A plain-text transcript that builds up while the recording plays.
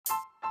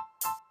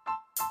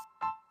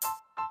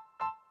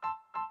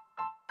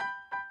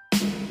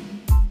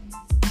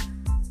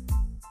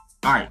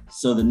All right.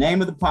 So the name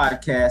of the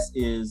podcast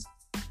is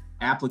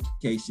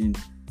Application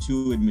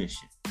to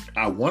Admission.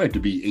 I want it to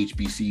be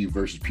HBC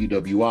versus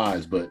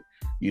PWIs, but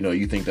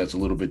you think that's a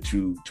little bit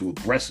too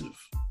aggressive,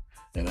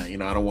 and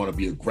I don't want to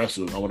be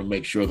aggressive. I want to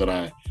make sure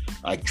that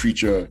I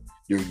treat your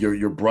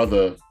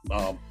brother,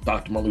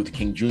 Dr. Martin Luther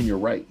King Jr.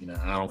 right.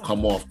 I don't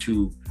come off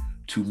too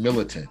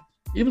militant,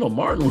 even though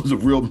Martin was a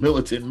real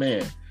militant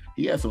man.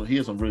 He has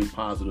some really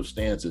positive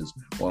stances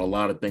on a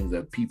lot of things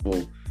that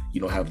people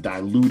have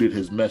diluted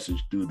his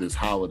message through this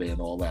holiday and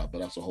all that. But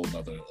that's a whole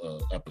nother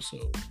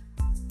episode.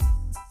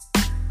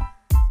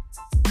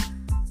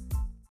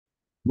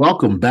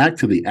 Welcome back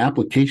to the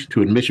Application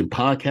to Admission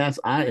podcast.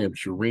 I am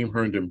Shareem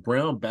Herndon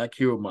Brown, back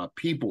here with my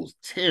peoples,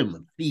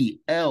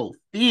 Timothy L.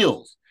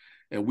 Fields.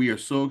 And we are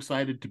so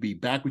excited to be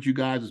back with you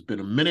guys. It's been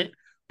a minute,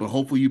 but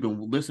hopefully you've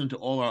been listening to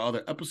all our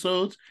other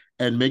episodes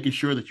and making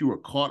sure that you are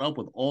caught up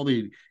with all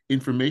the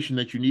information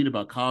that you need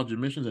about college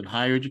admissions and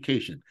higher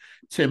education.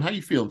 Tim, how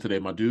you feeling today,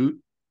 my dude?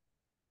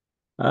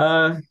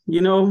 I'm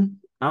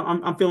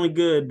feeling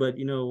good, but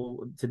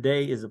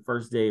today is the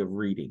first day of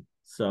reading.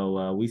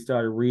 So we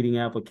started reading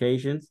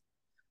applications.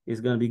 It's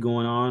going to be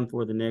going on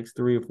for the next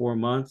 3 or 4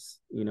 months.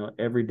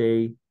 Every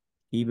day,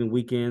 even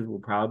weekends, will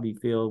probably be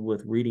filled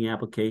with reading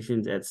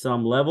applications at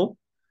some level.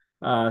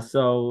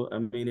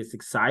 It's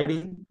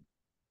exciting,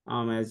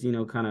 as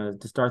kind of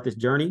to start this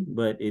journey,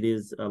 but it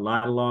is a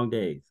lot of long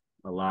days.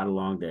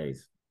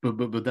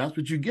 But that's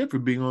what you get for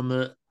being on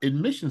the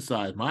admission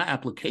side. My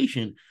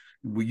application,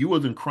 you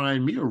wasn't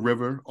crying me a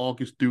river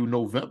August through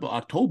November,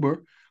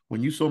 October.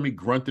 When you saw me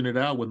grunting it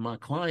out with my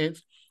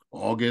clients,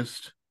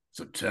 August,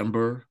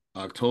 September,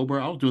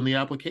 October, I was doing the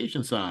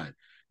application side.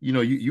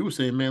 You were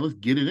saying, man, let's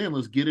get it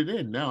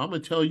in. Now I'm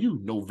going to tell you,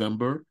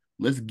 November,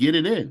 let's get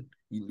it in.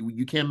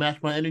 You can't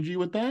match my energy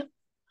with that?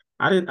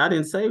 I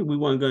didn't say we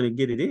weren't going to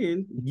get it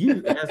in.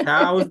 You asked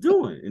how I was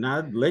doing, and I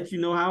let you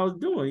know how I was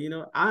doing.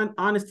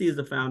 Honesty is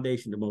the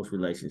foundation to most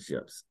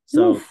relationships.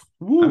 So,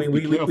 we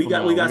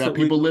got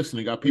people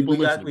listening.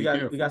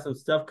 We got some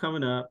stuff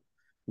coming up.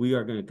 We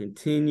are going to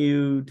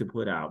continue to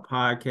put out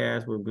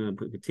podcasts. We're going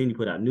to continue to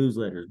put out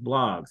newsletters,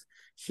 blogs,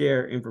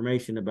 share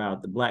information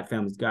about the Black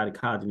Families Guide to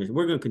College Admission.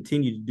 We're going to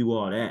continue to do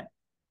all that,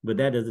 but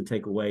that doesn't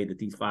take away that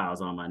these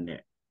files are on my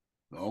neck.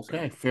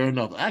 Okay, fair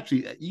enough.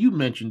 Actually, you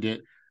mentioned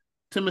it.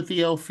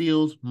 Timothy L.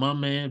 Fields, my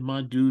man,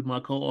 my dude, my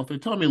co-author.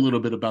 Tell me a little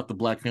bit about the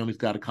Black Families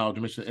Guide to College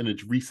Admission and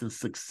its recent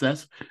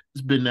success.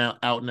 It's been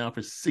out now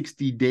for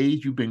 60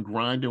 days. You've been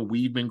grinding.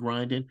 We've been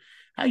grinding.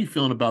 How are you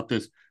feeling about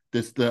this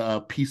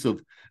piece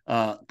of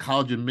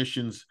college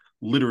admissions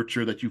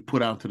literature that you've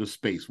put out into the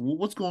space?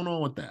 What's going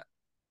on with that?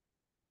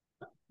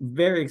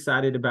 Very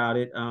excited about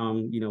it.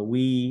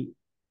 We,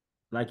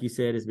 like you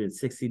said, it's been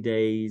 60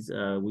 days.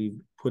 We've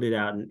put it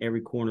out in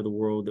every corner of the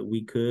world that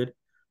we could.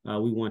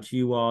 We want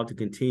you all to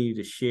continue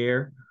to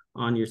share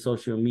on your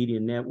social media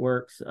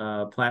networks,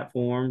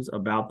 platforms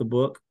about the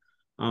book.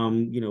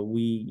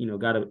 We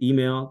got an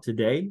email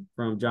today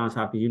from Johns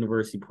Hopkins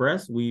University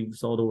Press. We've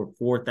sold over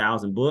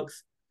 4,000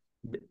 books,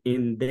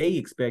 and they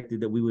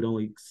expected that we would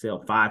only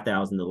sell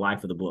 5,000 the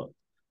life of the book.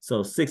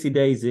 So 60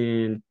 days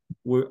in,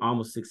 we're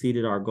almost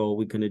exceeded our goal.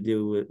 We couldn't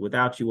do it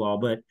without you all.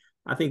 But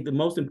I think the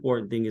most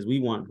important thing is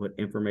we want to put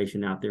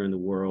information out there in the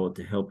world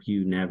to help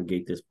you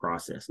navigate this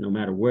process, no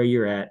matter where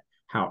you're at,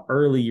 how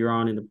early you're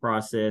on in the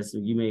process.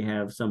 You may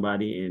have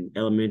somebody in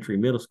elementary,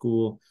 middle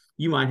school.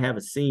 You might have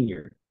a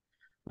senior.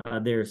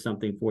 There's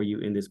something for you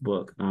in this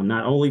book,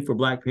 not only for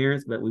Black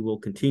parents, but we will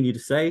continue to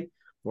say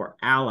for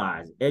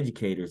allies,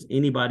 educators,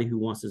 anybody who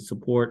wants to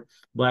support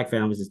Black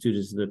families and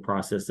students in the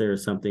process. There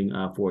is something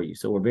for you.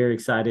 So we're very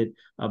excited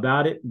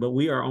about it, but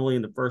we are only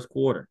in the first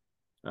quarter.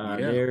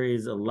 There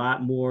is a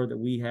lot more that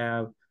we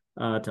have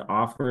to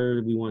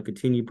offer. We want to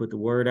continue to put the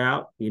word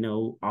out.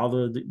 All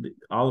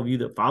of you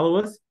that follow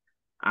us,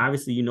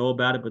 obviously you know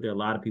about it, but there are a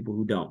lot of people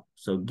who don't.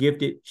 So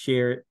gift it,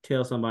 share it,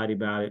 tell somebody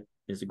about it.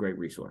 It's a great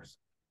resource.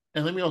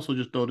 And let me also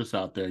just throw this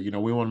out there.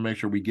 We want to make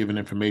sure we give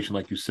information,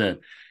 like you said.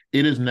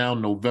 It is now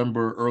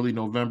November, early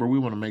November. We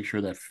want to make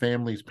sure that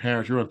families,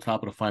 parents, you're on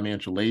top of the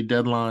financial aid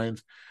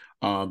deadlines.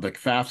 The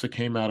FAFSA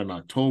came out in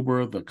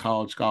October. The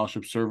College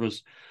Scholarship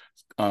Service,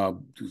 the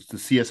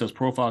CSS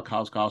profile,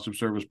 College Scholarship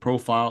Service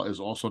profile is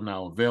also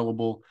now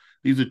available.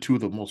 These are two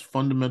of the most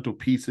fundamental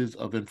pieces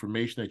of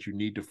information that you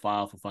need to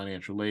file for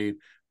financial aid.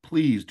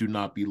 Please do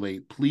not be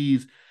late.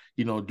 Please,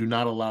 do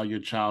not allow your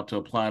child to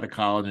apply to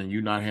college and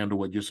you not handle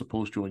what you're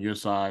supposed to on your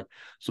side.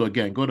 So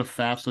again, go to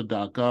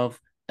FAFSA.gov,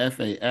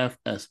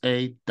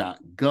 FAFSA.gov.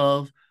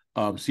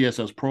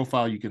 CSS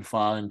profile you can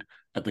find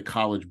at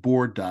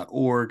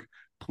thecollegeboard.org.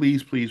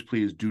 Please, please,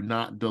 please do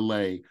not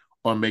delay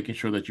on making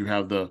sure that you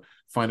have the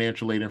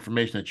financial aid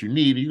information that you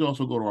need. You can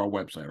also go to our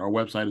website. Our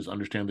website is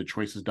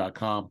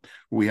understandthechoices.com,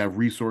 where we have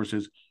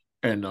resources,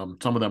 and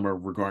some of them are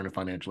regarding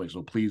financial aid.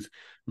 So please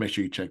make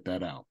sure you check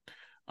that out.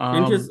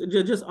 And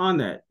just on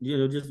that,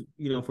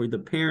 for the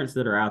parents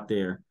that are out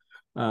there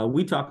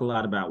we talk a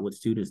lot about what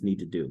students need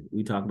to do.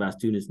 We talk about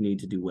students need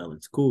to do well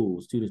in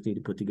school. Students need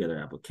to put together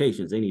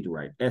applications. They need to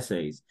write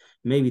essays.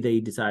 Maybe they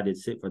decided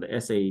to sit for the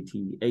SAT,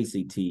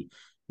 ACT.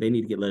 They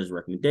need to get letters of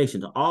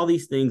recommendation. All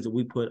these things that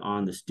we put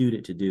on the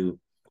student to do.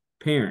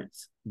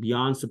 Parents,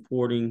 beyond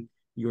supporting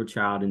your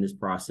child in this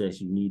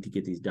process, you need to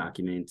get these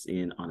documents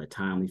in on a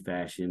timely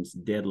fashion.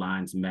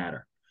 Deadlines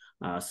matter.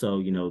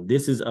 So,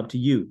 this is up to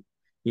you.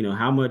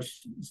 How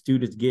much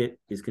students get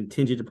is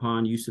contingent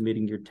upon you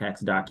submitting your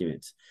tax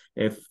documents.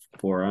 If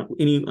for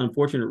any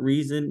unfortunate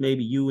reason,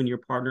 maybe you and your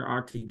partner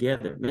aren't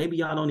together, maybe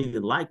y'all don't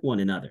even like one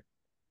another,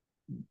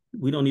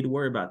 we don't need to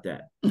worry about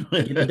that.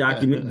 Get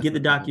the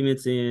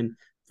documents in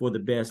for the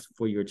best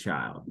for your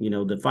child.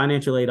 The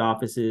financial aid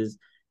offices,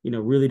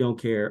 really don't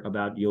care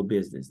about your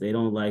business. They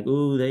don't like,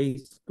 ooh, they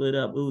split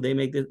up. Ooh, they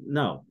make this.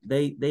 No,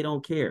 they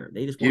don't care.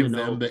 They just want to know.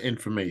 Give them the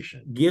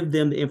information. Give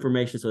them the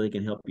information so they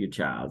can help your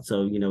child.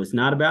 So, it's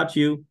not about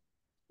you.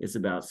 It's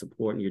about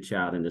supporting your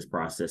child in this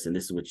process. And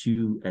this is what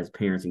you as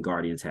parents and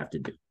guardians have to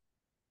do.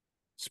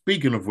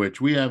 Speaking of which,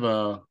 we have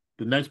the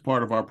next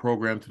part of our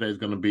program today is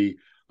going to be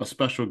a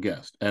special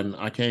guest. And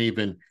I can't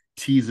even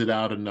tease it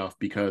out enough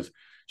because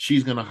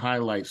she's going to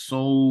highlight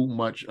so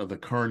much of the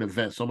current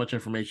events, so much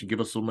information, give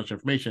us so much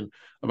information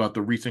about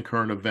the recent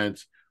current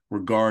events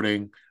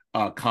regarding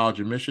college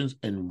admissions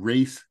and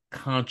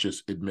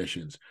race-conscious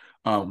admissions.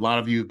 A lot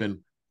of you have been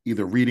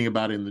either reading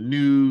about it in the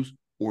news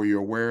or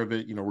you're aware of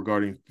it,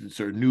 regarding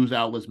certain news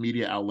outlets,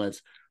 media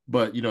outlets.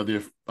 But,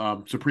 the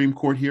Supreme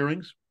Court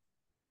hearings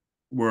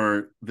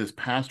were this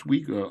past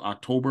week,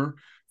 October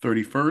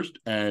 31st,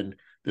 and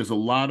there's a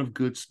lot of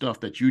good stuff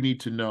that you need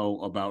to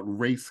know about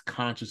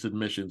race-conscious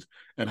admissions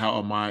and how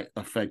it might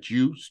affect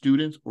you,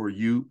 students, or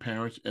you,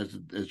 parents,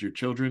 as your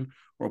children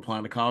are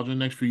applying to college in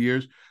the next few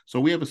years. So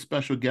we have a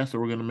special guest that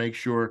we're going to make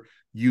sure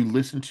you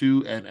listen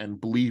to, and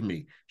believe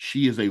me,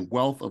 she is a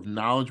wealth of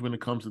knowledge when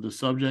it comes to the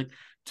subject.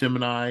 Tim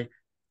and I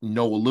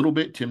know a little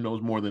bit. Tim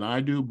knows more than I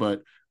do,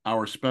 but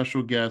our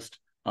special guest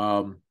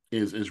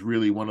is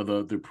really one of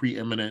the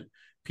preeminent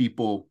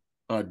people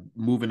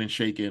moving and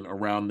shaking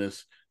around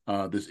this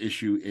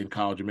issue in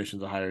college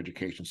admissions and higher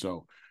education.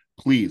 So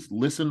please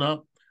listen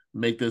up,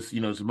 make this,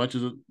 as much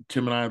as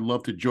Tim and I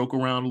love to joke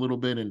around a little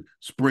bit and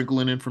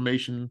sprinkle in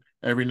information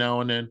every now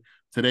and then,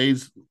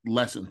 today's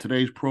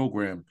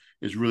program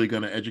is really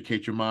going to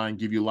educate your mind,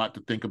 give you a lot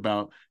to think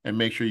about, and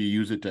make sure you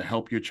use it to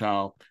help your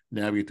child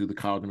navigate through the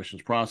college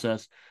admissions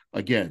process.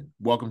 Again,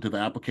 welcome to the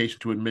Application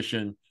to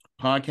Admission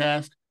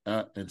podcast,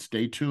 and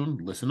stay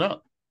tuned. Listen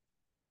up.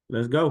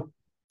 Let's go.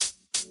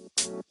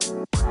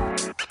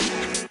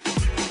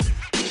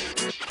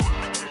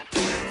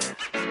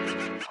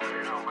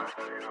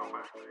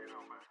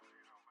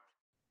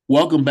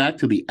 Welcome back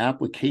to the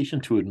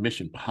Application to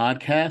Admission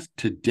podcast.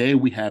 Today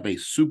we have a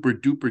super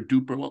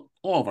duper, well,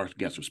 all of our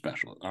guests are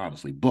special,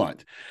 honestly,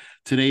 but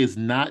today is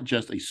not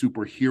just a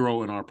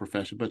superhero in our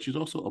profession, but she's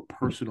also a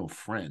personal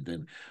friend.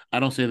 And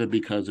I don't say that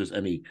because there's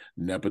any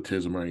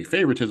nepotism or any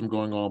favoritism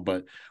going on,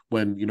 but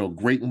when,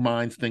 great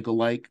minds think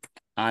alike,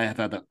 I have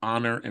had the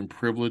honor and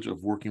privilege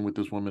of working with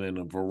this woman in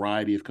a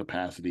variety of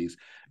capacities.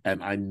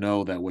 And I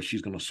know that what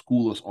she's going to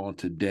school us on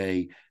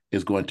today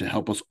is going to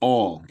help us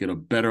all get a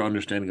better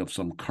understanding of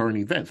some current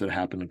events that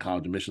happen in the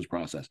college admissions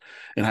process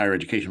and higher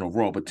education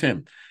overall. But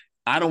Tim,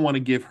 I don't want to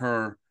give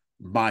her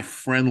my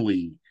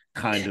friendly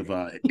kind of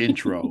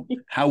intro.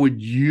 How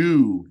would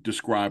you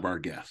describe our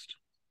guest?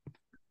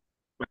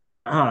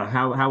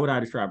 How would I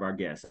describe our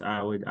guest?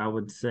 I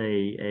would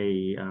say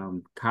a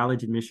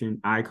college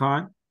admission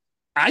icon.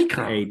 A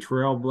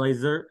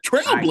trailblazer.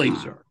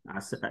 I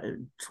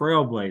said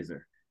trailblazer.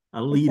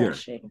 A leader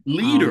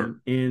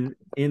in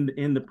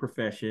the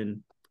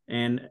profession,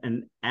 and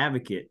an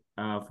advocate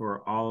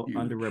for all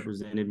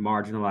underrepresented,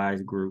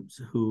 marginalized groups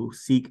who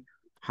seek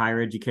higher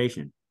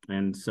education.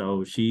 And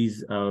so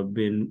she's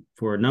been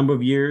for a number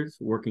of years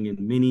working in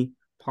many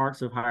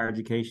parts of higher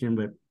education,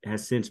 but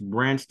has since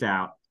branched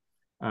out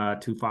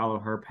to follow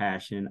her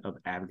passion of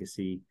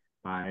advocacy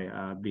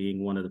by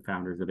being one of the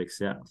founders of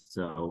Accept.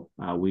 So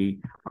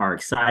we are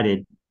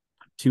excited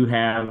to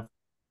have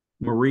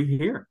Marie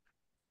here.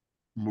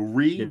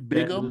 Marie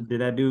Bigham.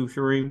 Did I do,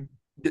 Shereen?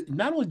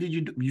 Not only did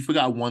you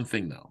forgot one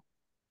thing though.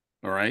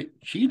 All right.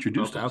 She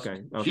introduced us.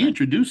 Okay. She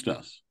introduced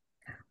us.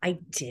 I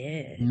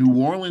did.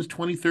 New Orleans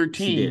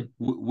 2013.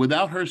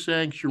 Without her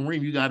saying,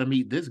 Shereen, you got to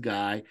meet this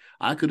guy,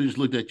 I could have just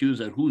looked at you and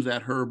said, who's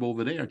that herb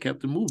over there?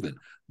 Kept it moving.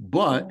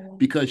 But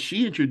because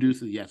she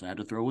introduced it, yes, I had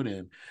to throw it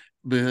in.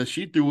 Because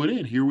she threw it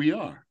in, here we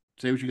are.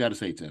 Say what you got to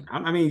say, Tim.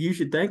 I mean, you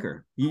should thank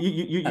her.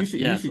 You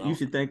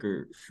should thank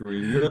her,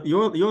 Shereen.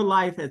 Your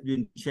life has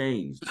been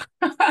changed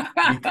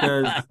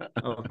because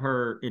of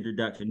her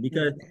introduction.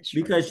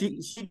 Because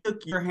she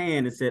took your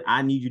hand and said,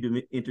 "I need you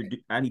to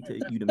introduce.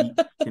 You to meet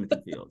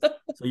Timothy Fields."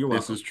 So you're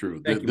This welcome. is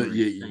true. Thank you,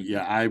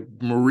 Marie.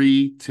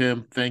 Marie,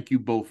 Tim, thank you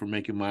both for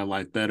making my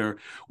life better.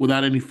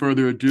 Without any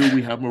further ado,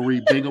 we have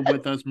Marie Bingham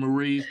with us.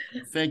 Marie,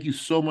 thank you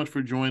so much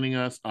for joining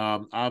us.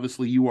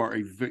 Obviously, you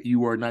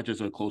are not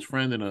just a close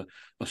friend and a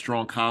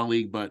strong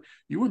colleague, but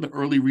you were the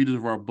early readers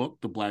of our book,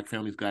 The Black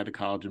Family's Guide to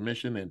College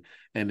Admission,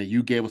 and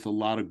you gave us a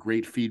lot of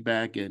great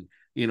feedback. And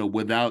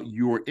without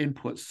your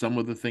input, some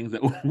of the things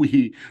that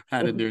we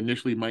had in there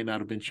initially might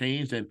not have been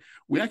changed. And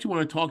we actually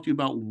want to talk to you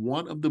about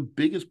one of the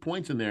biggest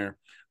points in there,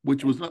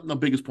 which was not the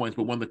biggest points,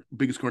 but one of the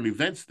biggest current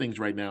events things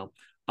right now,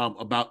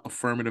 about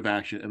affirmative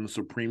action and the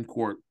Supreme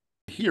Court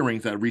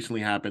hearings that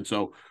recently happened.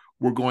 So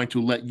we're going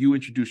to let you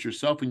introduce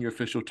yourself and your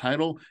official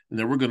title, and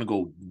then we're going to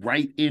go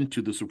right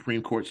into the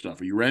Supreme Court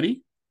stuff. Are you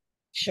ready?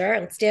 Sure,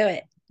 let's do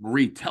it.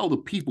 Marie, tell the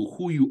people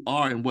who you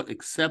are and what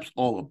ACCEPT's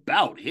all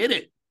about. Hit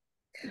it.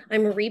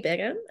 I'm Marie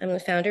Bingham. I'm the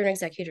founder and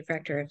executive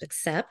director of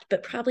ACCEPT,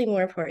 but probably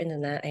more important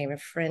than that, I am a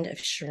friend of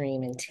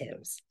Shireen and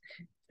Tim's.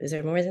 Is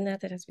there more than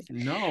that has to be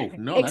said?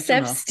 No, that's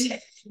enough.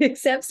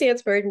 ACCEPT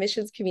stands for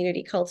Admissions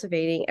Community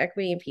Cultivating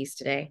Equity and Peace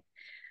Today.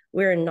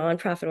 We're a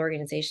nonprofit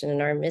organization,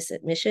 and our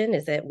mission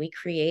is that we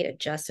create a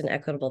just and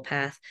equitable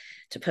path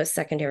to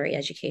post-secondary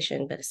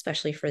education, but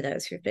especially for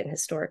those who've been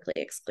historically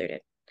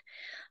excluded.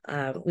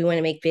 We want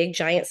to make big,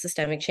 giant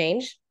systemic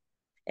change.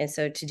 And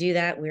so to do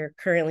that, we're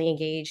currently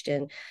engaged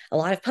in a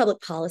lot of public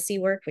policy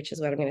work, which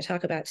is what I'm going to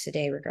talk about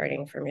today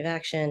regarding affirmative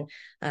action,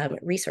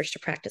 research to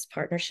practice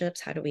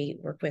partnerships. How do we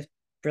work with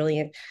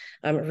brilliant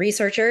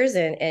researchers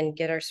and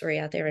get our story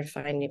out there and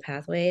find new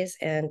pathways?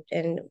 And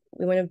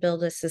we want to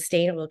build a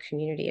sustainable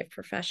community of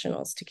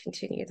professionals to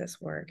continue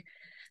this work.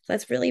 So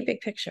that's really a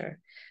big picture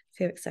of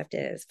who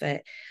ACCEPT is.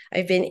 But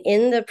I've been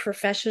in the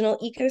professional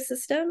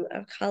ecosystem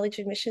of college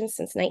admissions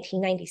since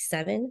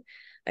 1997.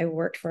 I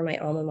worked for my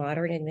alma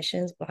mater in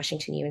admissions,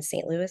 Washington U in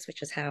St. Louis,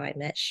 which is how I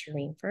met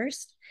Shireen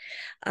first.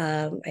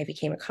 I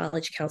became a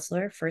college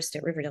counselor, first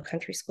at Riverdale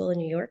Country School in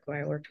New York,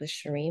 where I worked with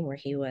Shireen, where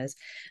he was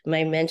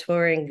my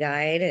mentor and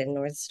guide and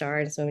North Star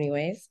in so many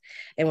ways,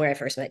 and where I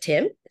first met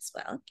Tim as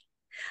well.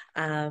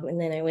 And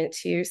then I went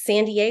to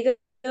San Diego,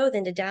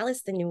 then to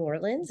Dallas, then New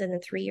Orleans, and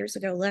then 3 years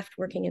ago left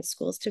working in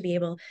schools to be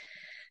able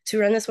to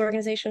run this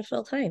organization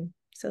full time.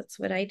 So that's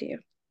what I do.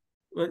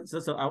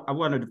 So I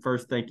wanted to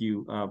first thank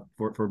you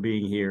for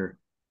being here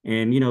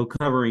and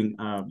covering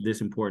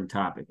this important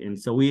topic. And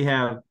so we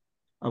have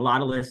a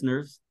lot of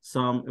listeners,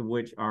 some of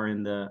which are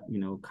in the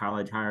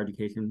college higher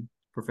education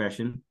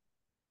profession,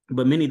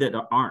 but many that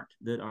aren't,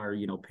 that are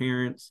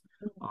parents,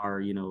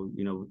 are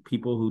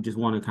people who just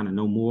want to kind of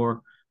know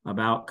more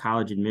about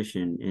college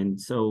admission. And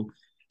so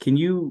can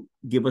you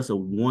give us a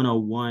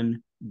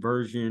 101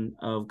 version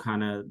of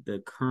kind of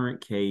the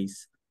current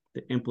case,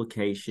 the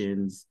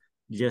implications,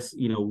 just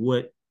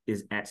what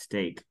is at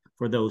stake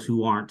for those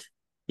who aren't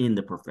in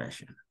the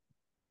profession?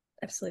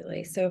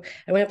 Absolutely. So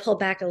I want to pull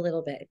back a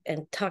little bit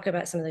and talk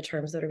about some of the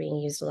terms that are being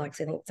used a lot,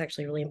 because I think it's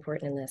actually really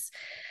important in this.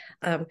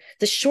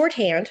 The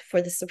shorthand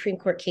for the Supreme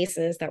Court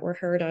cases that were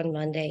heard on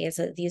Monday is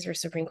that these are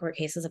Supreme Court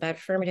cases about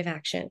affirmative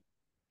action.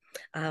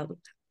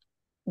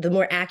 The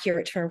more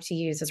accurate term to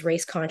use is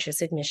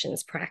race-conscious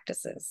admissions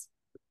practices.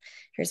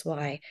 Here's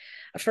why.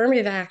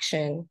 Affirmative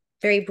action,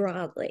 very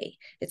broadly,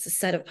 it's a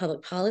set of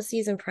public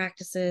policies and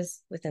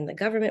practices within the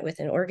government,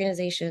 within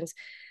organizations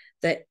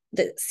that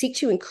seek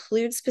to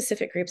include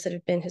specific groups that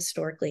have been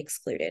historically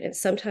excluded. And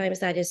sometimes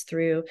that is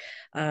through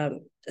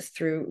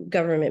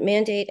government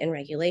mandate and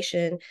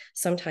regulation.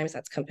 Sometimes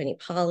that's company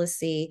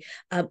policy,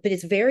 but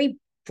it's very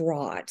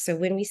broad. So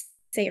when we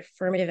say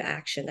affirmative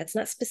action, that's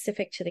not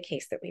specific to the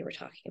case that we were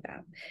talking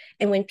about.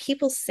 And when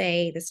people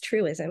say this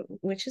truism,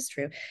 which is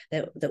true,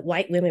 that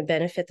white women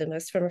benefit the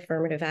most from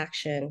affirmative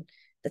action,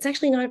 that's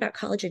actually not about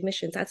college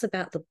admissions. That's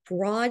about the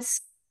broad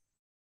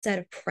set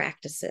of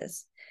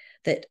practices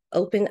that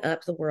open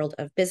up the world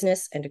of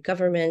business and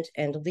government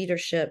and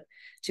leadership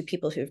to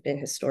people who've been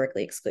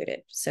historically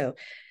excluded. So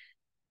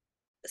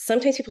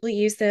sometimes people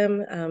use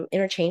them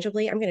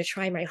interchangeably. I'm going to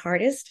try my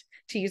hardest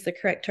to use the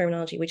correct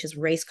terminology, which is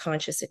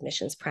race-conscious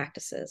admissions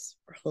practices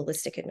or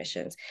holistic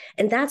admissions.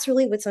 And that's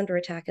really what's under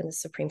attack in the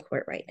Supreme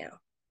Court right now.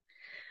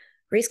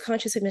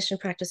 Race-conscious admission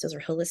practices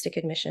or holistic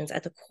admissions,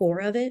 at the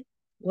core of it,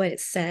 what it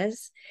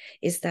says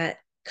is that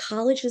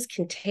colleges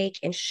can take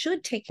and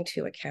should take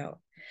into account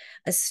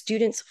a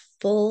student's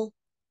full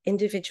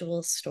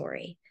individual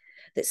story,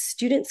 that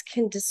students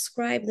can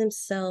describe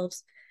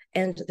themselves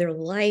and their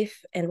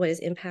life and what is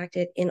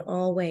impacted in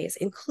all ways,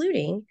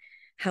 including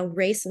how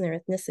race and their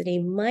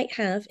ethnicity might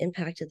have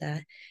impacted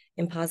that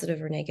in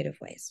positive or negative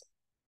ways.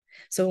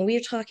 So when we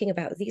are talking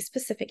about these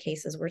specific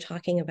cases, we're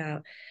talking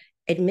about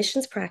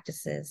admissions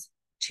practices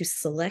to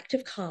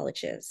selective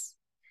colleges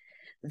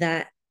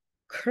that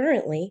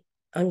currently,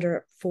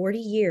 under 40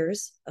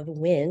 years of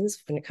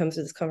wins when it comes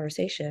to this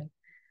conversation,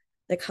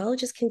 the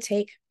colleges can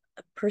take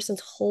a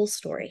person's whole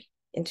story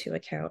into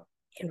account,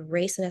 and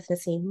race and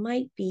ethnicity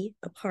might be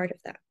a part of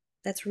that.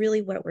 That's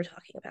really what we're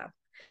talking about.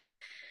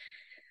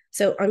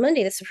 So on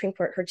Monday, the Supreme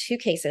Court heard two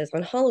cases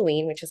on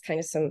Halloween, which is kind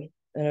of some,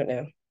 I don't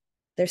know,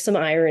 there's some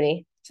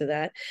irony to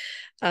that.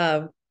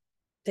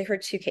 They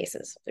heard two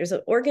cases. There's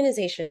an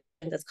organization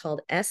that's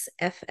called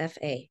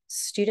SFFA,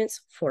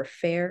 Students for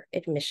Fair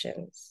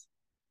Admissions.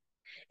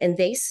 And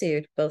they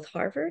sued both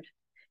Harvard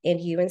and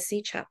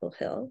UNC Chapel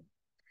Hill,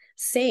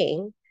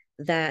 saying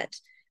that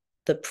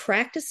the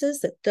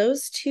practices that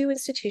those two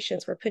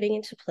institutions were putting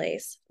into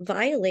place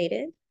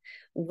violated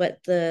what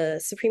the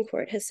Supreme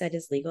Court has said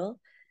is legal.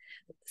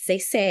 They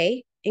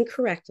say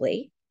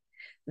incorrectly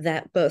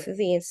that both of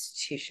the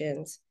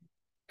institutions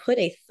put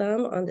a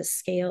thumb on the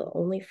scale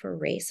only for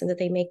race, and that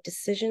they make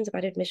decisions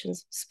about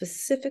admissions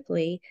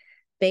specifically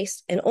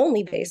based and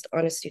only based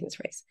on a student's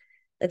race.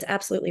 That's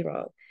absolutely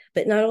wrong.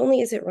 But not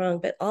only is it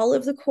wrong, but all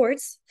of the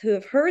courts who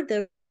have heard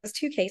those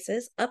two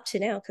cases up to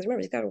now, because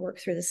remember, you've got to work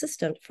through the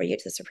system before you get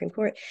to the Supreme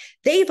Court,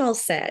 they've all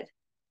said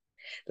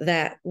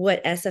that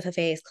what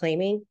SFFA is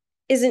claiming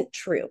isn't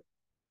true.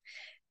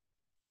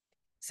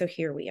 So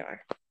here we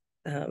are.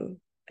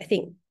 I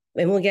think,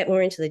 and we'll get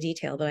more into the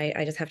detail, but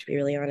I just have to be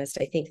really honest.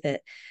 I think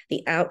that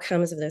the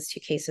outcomes of those two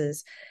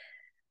cases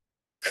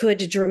could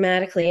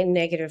dramatically and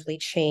negatively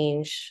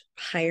change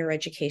higher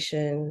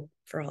education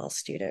for all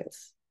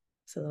students.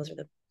 So those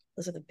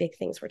are the big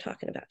things we're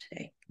talking about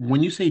today.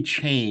 When you say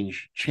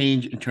change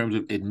in terms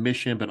of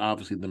admission, but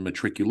obviously the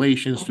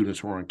matriculation, students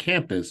who are on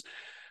campus,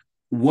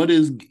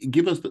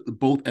 give us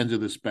both ends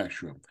of the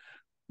spectrum.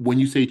 When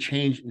you say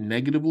change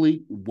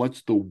negatively,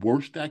 what's the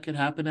worst that could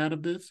happen out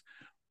of this?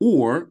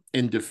 Or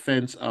in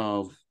defense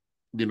of,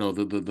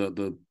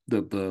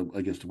 the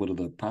I guess, what are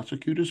the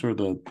prosecutors or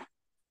the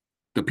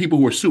people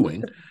who are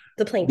suing?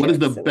 The plaintiffs. What is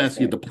the best?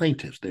 The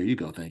plaintiffs. There you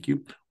go. Thank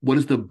you. What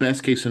is the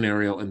best case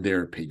scenario in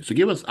their opinion? So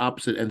give us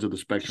opposite ends of the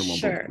spectrum on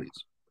both,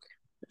 please.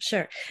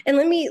 Sure. And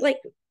let me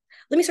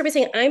start by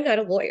saying I'm not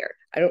a lawyer.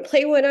 I don't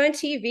play one on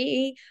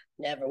TV.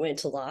 Never went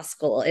to law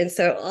school. And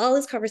so all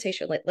this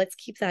conversation, let's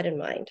keep that in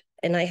mind.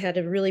 And I had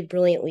a really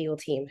brilliant legal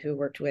team who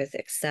worked with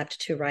Accept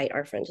to write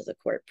our Friends of the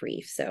Court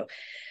brief. So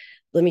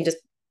let me just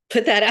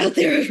put that out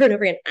there over and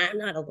over again. I'm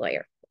not a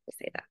lawyer. Let me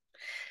say that.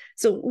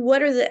 So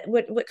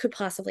what could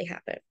possibly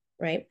happen,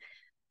 right?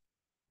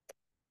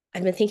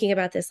 I've been thinking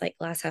about this like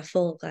glass half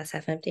full, glass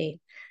half empty.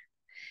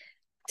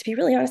 To be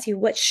really honest with you,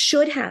 what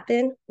should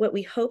happen, what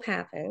we hope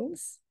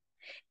happens,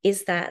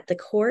 is that the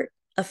court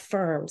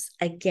affirms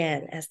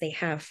again, as they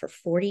have for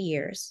 40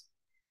 years,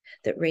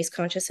 that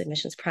race-conscious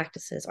admissions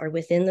practices are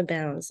within the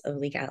bounds of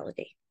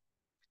legality,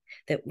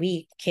 that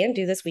we can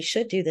do this, we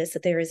should do this,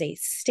 that there is a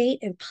state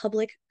and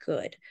public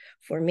good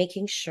for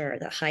making sure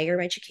that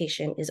higher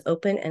education is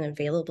open and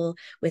available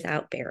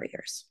without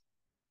barriers.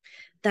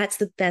 That's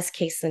the best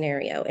case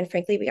scenario. And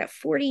frankly, we got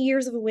 40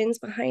 years of wins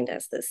behind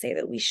us that say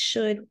that we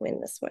should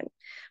win this one.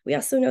 We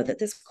also know that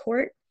this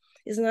court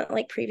is not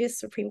like previous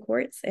Supreme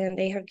Courts, and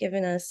they have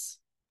given us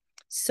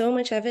so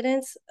much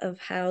evidence of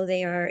how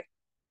they are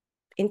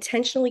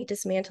intentionally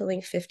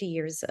dismantling 50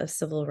 years of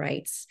civil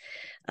rights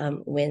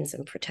wins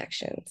and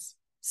protections.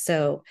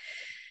 So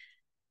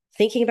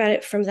thinking about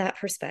it from that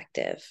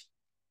perspective,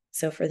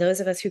 so for those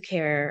of us who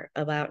care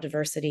about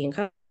diversity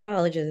in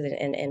colleges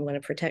and want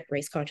to protect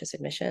race-conscious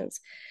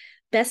admissions,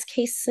 best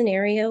case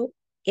scenario,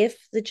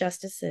 if the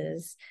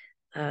justices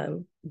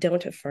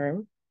don't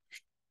affirm,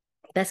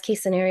 best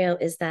case scenario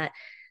is that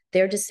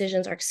their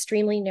decisions are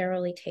extremely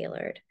narrowly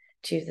tailored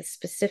to the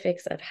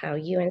specifics of how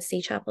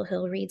UNC Chapel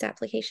Hill reads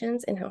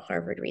applications and how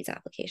Harvard reads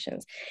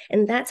applications.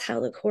 And that's how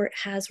the court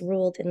has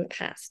ruled in the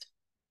past.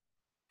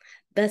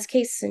 Best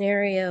case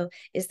scenario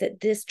is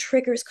that this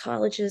triggers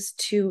colleges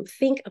to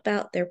think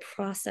about their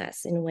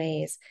process in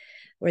ways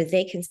where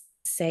they can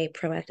say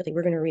proactively,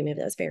 we're going to remove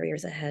those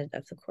barriers ahead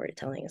of the court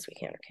telling us we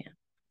can or can't.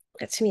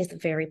 That to me is the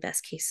very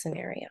best case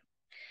scenario.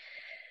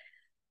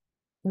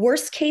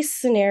 Worst case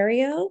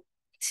scenario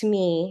to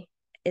me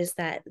is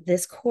that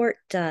this court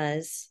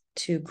does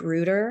to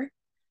Grutter,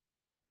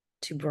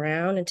 to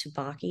Brown, and to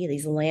Bakke,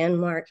 these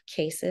landmark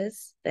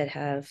cases that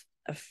have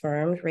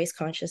affirmed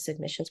race-conscious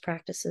admissions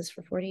practices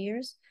for 40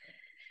 years,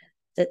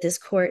 that this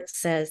court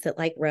says that,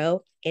 like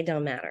Roe, it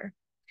don't matter,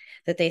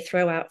 that they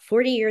throw out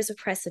 40 years of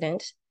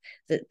precedent,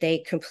 that they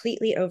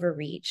completely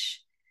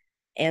overreach,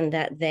 and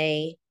that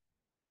they,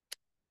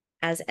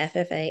 as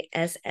SFFA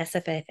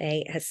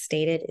has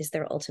stated is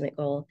their ultimate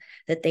goal,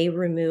 that they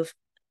remove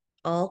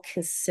all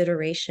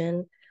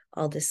consideration,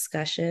 all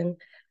discussion,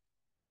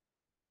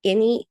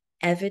 any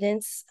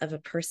evidence of a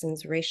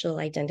person's racial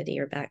identity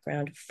or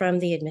background from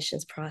the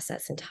admissions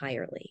process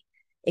entirely,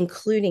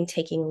 including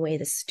taking away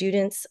the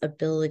student's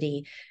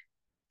ability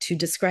to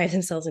describe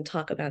themselves and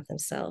talk about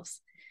themselves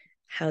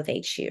how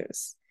they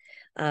choose.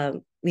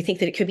 We think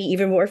that it could be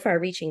even more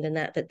far-reaching than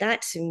that, but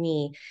that to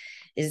me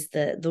is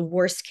the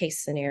worst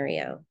case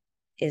scenario,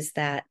 is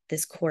that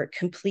this court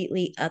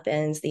completely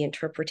upends the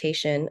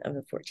interpretation of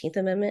the 14th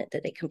Amendment,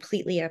 that they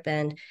completely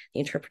upend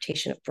the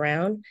interpretation of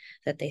Brown,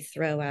 that they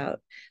throw out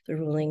the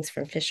rulings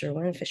from Fisher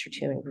 1, Fisher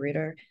 2, and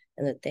Grutter,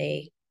 and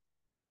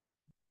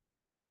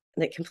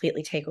that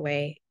completely take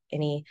away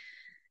any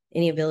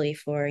ability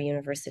for a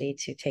university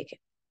to take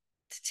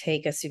to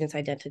take a student's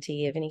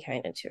identity of any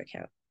kind into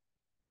account.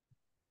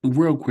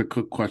 Real quick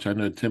question. I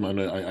know, Tim,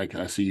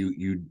 I see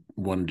you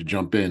wanted to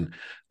jump in.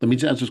 Let me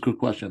just ask this quick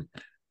question.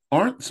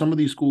 Aren't some of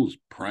these schools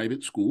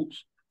private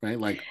schools, right?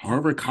 Like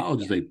Harvard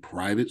College is a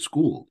private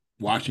school.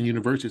 Washington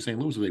University of St.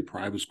 Louis is a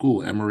private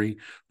school. Emory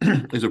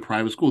is a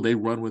private school. They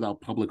run without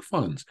public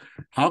funds.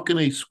 How can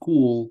a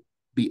school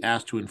be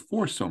asked to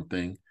enforce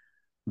something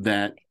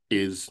that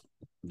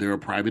they're a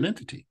private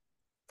entity?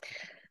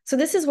 So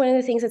this is one of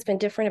the things that's been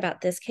different about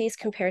this case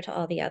compared to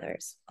all the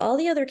others. All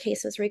the other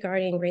cases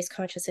regarding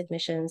race-conscious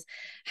admissions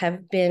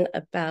have been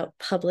about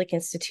public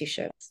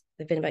institutions.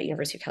 They've been about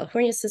University of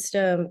California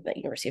system,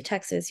 University of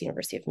Texas,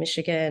 University of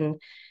Michigan.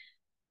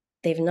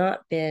 They've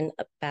not been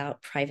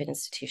about private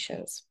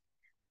institutions.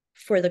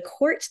 For the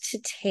court to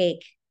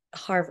take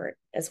Harvard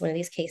as one of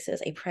these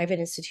cases, a private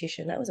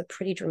institution, that was a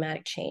pretty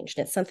dramatic change.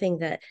 And it's something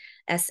that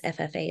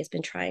SFFA has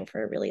been trying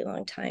for a really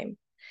long time.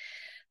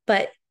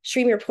 But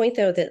Shereen, your point,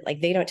 though, that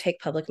like they don't take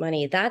public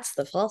money, that's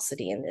the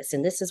falsity in this.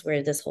 And this is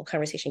where this whole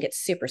conversation gets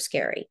super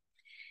scary.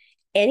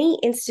 Any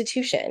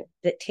institution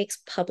that takes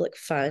public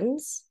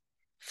funds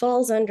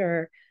falls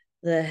under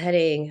the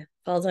heading,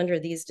 falls under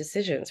these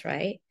decisions,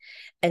 right?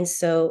 And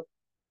so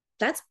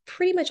that's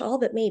pretty much all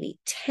but maybe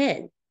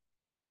 10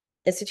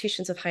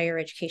 institutions of higher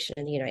education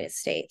in the United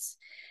States.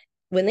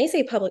 When they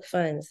say public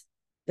funds,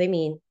 they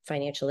mean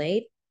financial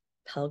aid,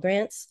 Pell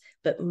Grants,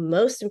 but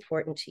most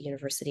important to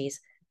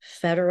universities,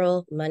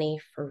 federal money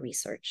for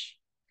research.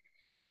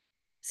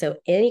 So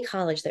any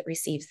college that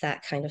receives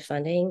that kind of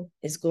funding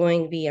is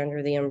going to be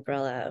under the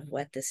umbrella of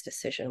what this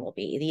decision will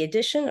be. The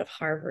addition of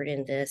Harvard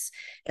in this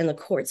and the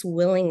court's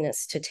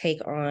willingness to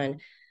take on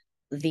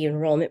the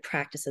enrollment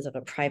practices of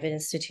a private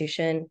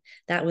institution,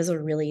 that was a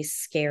really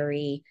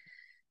scary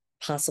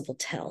possible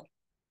tell,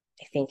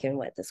 I think, in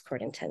what this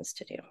court intends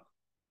to do.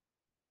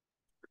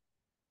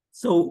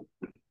 So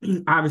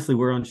obviously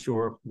we're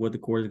unsure what the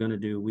court is going to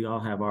do. We all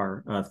have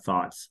our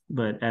thoughts,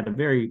 but at a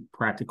very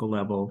practical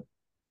level,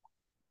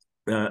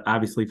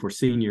 obviously for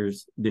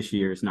seniors this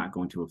year, it's not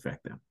going to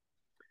affect them.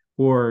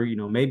 Or,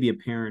 maybe a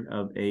parent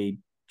of a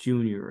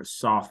junior or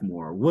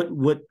sophomore,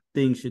 what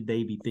things should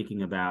they be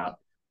thinking about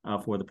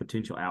for the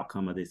potential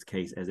outcome of this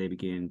case as they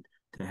begin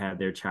to have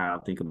their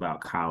child think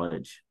about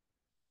college?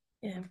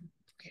 Yeah.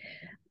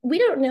 We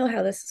don't know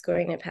how this is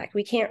going to impact.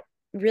 We can't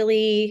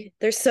really,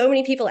 there's so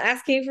many people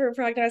asking for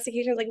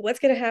prognostications, like what's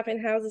going to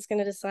happen? How is this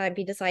going to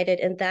be decided?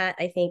 And that,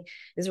 I think,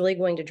 is really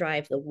going to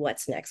drive the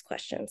what's next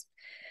questions.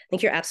 I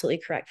think you're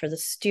absolutely correct. For the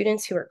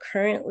students who are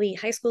currently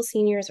high school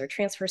seniors or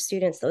transfer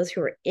students, those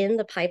who are in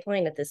the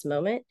pipeline at this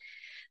moment,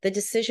 the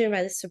decision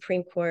by the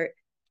Supreme Court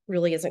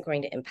really isn't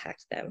going to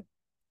impact them.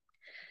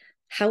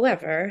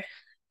 However,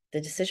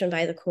 the decision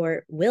by the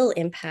court will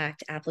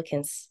impact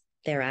applicants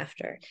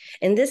thereafter.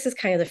 And this is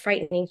kind of the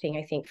frightening thing,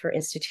 I think, for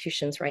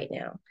institutions right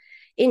now.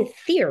 In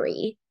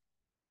theory,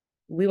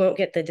 we won't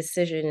get the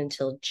decision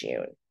until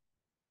June.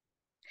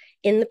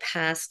 In the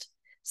past,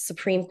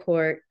 Supreme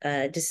Court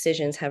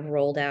decisions have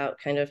rolled out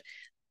kind of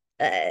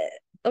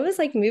almost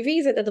like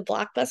movies that the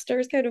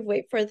blockbusters kind of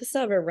wait for the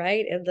summer,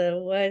 right? And the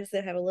ones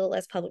that have a little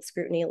less public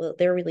scrutiny,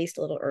 they're released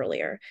a little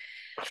earlier.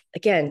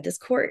 Again, this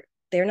court,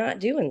 they're not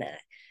doing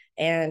that.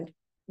 And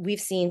we've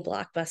seen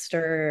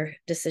blockbuster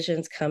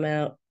decisions come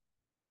out.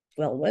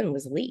 Well, one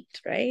was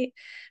leaked, right?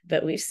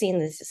 But we've seen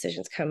these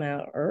decisions come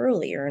out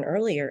earlier and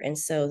earlier. And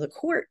so the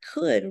court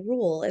could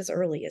rule as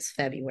early as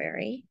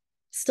February,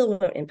 still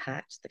won't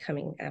impact the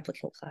coming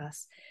applicant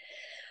class.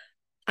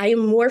 I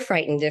am more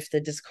frightened if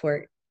this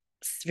court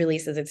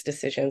releases its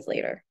decisions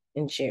later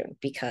in June,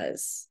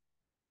 because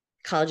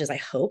colleges, I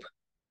hope,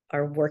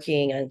 are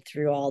working on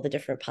through all the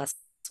different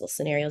possible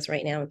scenarios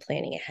right now and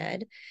planning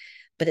ahead.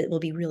 But it will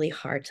be really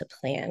hard to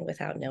plan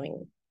without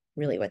knowing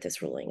really what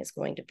this ruling is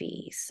going to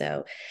be.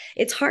 So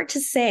it's hard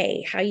to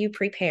say how you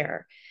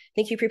prepare. I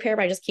think you prepare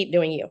by just keep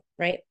doing you,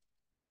 right?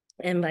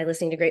 And by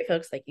listening to great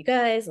folks like you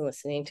guys and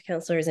listening to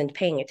counselors and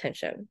paying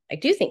attention. I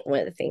do think one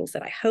of the things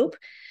that I hope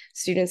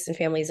students and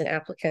families and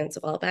applicants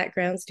of all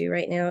backgrounds do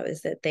right now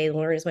is that they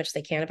learn as much as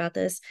they can about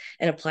this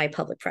and apply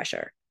public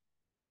pressure,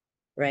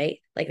 right?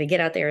 Like they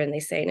get out there and they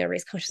say, no,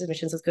 race-conscious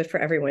admissions is good for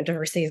everyone.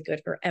 Diversity is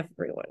good for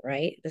everyone,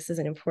 right? This is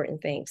an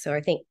important thing. So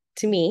I think,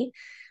 to me,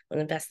 one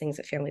of the best things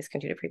that families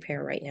can do to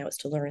prepare right now is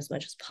to learn as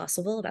much as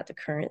possible about the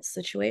current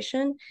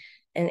situation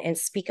and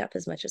speak up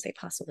as much as they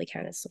possibly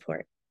can in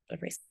support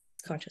of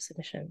race-conscious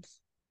admissions.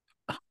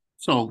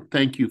 So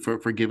thank you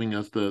for giving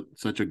us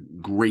such a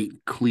great,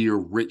 clear,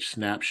 rich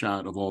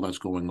snapshot of all that's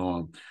going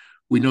on.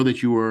 We know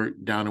that you were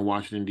down in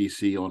Washington,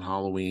 D.C. on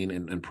Halloween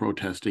and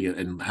protesting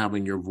and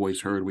having your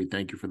voice heard. We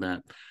thank you for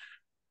that.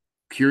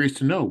 Curious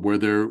to know, were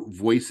there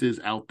voices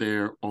out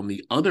there on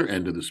the other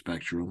end of the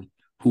spectrum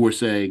who are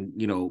saying,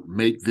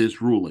 make this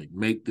ruling?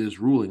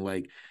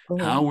 Like,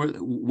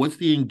 what's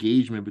the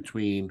engagement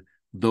between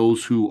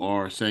those who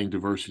are saying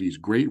diversity is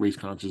great,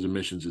 race-conscious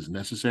admissions is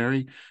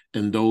necessary,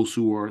 and those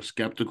who are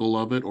skeptical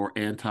of it or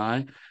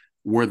anti?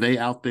 Were they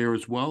out there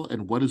as well?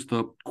 And what is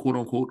the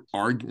quote-unquote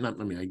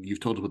argument? You've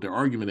told us what their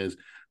argument is,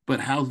 but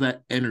how's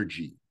that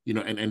energy You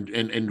know,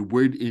 and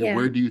where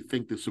do you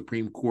think the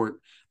Supreme Court,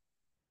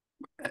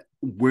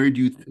 where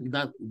do you think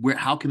that, where,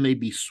 how can they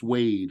be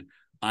swayed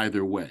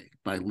either way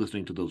by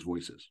listening to those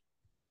voices?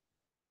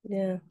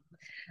 Yeah.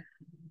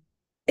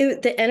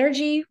 The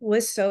energy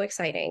was so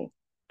exciting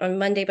on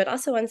Monday, but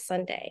also on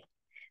Sunday.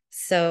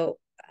 So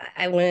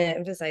I want to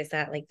emphasize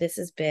that, like, this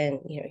has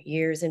been,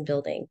 years in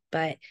building,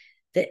 but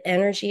the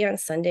energy on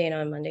Sunday and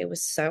on Monday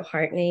was so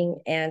heartening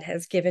and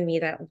has given me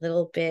that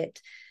little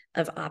bit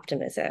of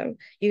optimism.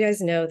 You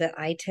guys know that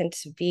I tend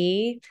to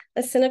be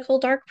a cynical,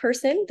 dark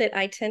person, that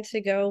I tend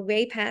to go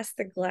way past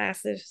the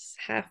glass is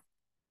half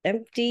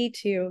empty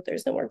to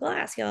there's no more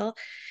glass, y'all.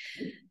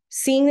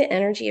 Seeing the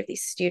energy of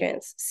these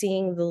students,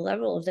 seeing the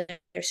level of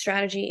their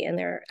strategy and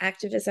their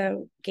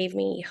activism gave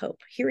me hope.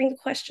 Hearing the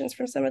questions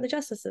from some of the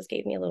justices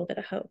gave me a little bit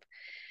of hope.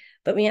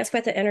 But when you ask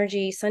about the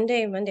energy,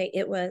 Sunday and Monday,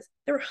 there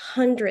were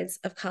hundreds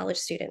of college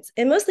students,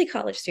 and mostly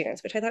college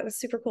students, which I thought was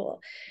super cool,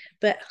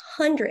 but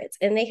hundreds,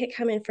 and they had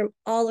come in from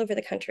all over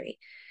the country.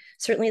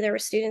 Certainly there were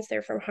students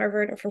there from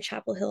Harvard and from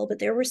Chapel Hill, but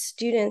there were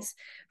students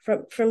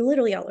from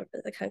literally all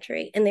over the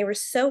country, and they were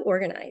so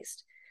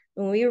organized.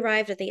 When we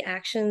arrived at the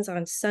actions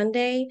on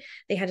Sunday,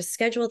 they had a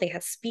schedule, they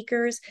had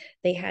speakers,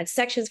 they had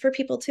sections for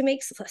people to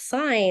make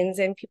signs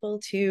and people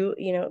to,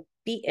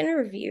 be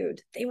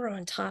interviewed. They were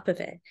on top of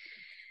it.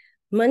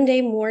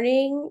 Monday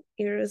morning,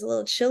 it was a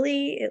little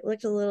chilly. It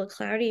looked a little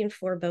cloudy and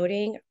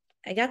foreboding.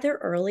 I got there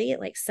early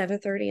at like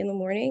 7:30 in the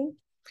morning,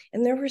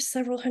 and there were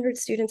several hundred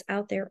students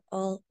out there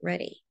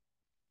already.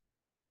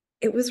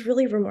 It was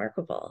really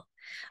remarkable.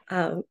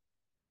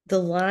 The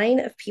line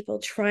of people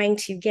trying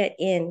to get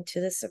into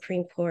the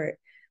Supreme Court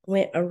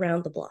went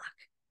around the block.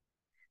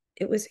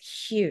 It was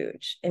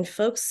huge. And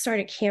folks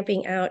started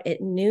camping out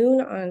at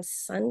noon on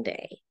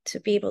Sunday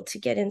to be able to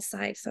get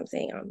inside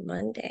something on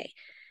Monday.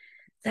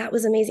 That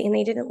was amazing. And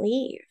they didn't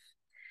leave.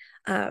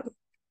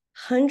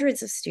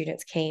 Hundreds of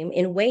students came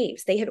in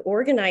waves. They had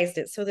organized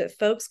it so that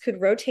folks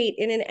could rotate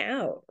in and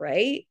out,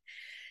 right?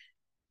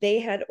 They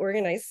had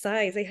organized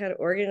signs, they had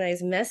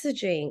organized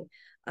messaging.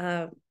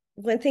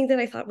 One thing that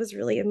I thought was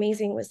really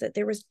amazing was that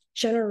there was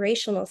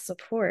generational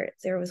support.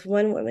 There was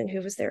one woman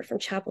who was there from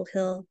Chapel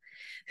Hill,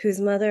 whose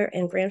mother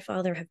and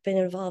grandfather have been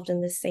involved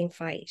in this same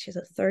fight. She's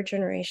a third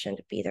generation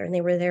to be there, and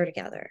they were there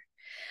together.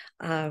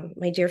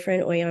 My dear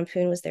friend Oyan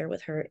Poon was there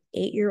with her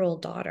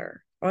 8-year-old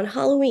daughter on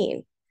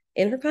Halloween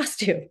in her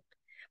costume,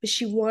 but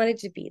she wanted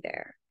to be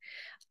there.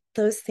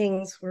 Those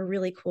things were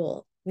really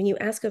cool. When you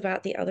ask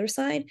about the other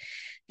side,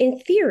 in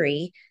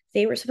theory,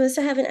 they were supposed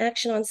to have an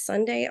action on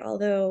Sunday,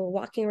 although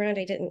walking around,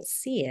 I didn't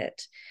see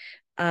it.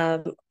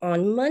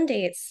 On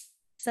Monday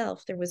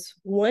itself, there was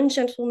one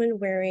gentleman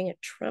wearing a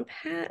Trump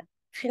hat,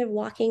 kind of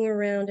walking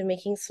around and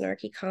making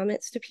snarky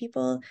comments to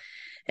people,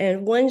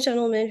 and one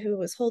gentleman who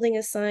was holding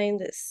a sign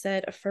that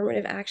said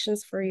affirmative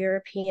actions for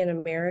European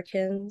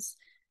Americans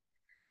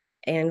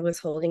and was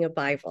holding a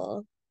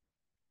Bible.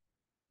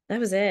 That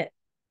was it.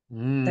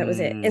 That was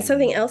it. And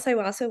something else I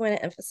also want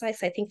to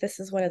emphasize, I think this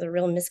is one of the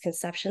real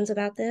misconceptions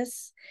about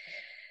this.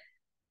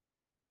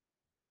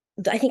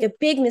 I think a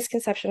big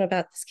misconception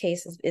about this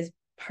case is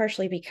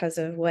partially because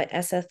of what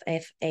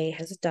SFFA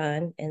has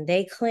done, and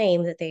they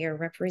claim that they are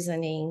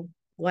representing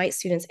white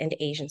students and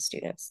Asian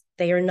students.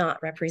 They are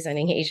not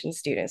representing Asian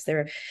students.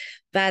 The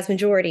vast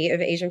majority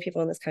of Asian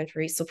people in this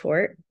country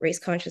support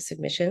race-conscious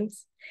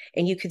admissions,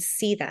 and you could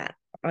see that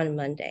on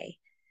Monday.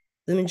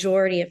 The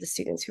majority of the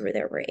students who were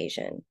there were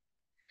Asian.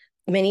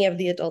 Many of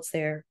the adults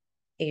there,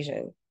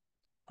 Asian,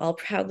 all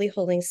proudly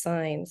holding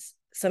signs,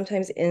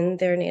 sometimes in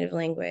their native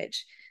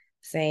language,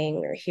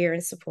 saying we're here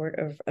in support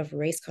of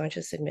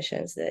race-conscious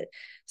admissions, that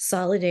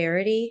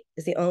solidarity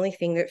is the only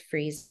thing that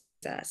frees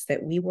us,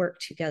 that we work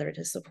together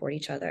to support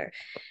each other.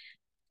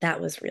 That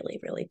was really,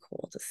 really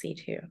cool to see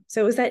too.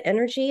 So it was that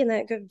energy and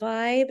that good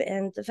vibe,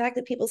 and the fact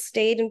that people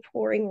stayed in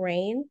pouring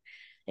rain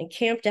and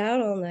camped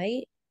out all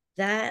night,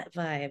 that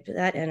vibe,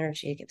 that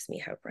energy gives me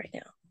hope right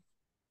now.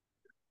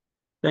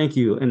 Thank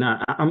you, and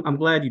I'm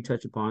glad you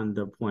touched upon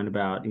the point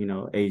about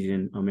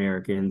Asian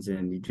Americans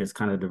and just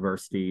kind of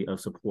diversity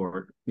of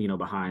support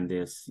behind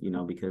this,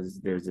 because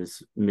there's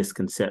this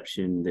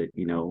misconception that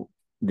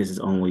this is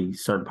only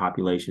certain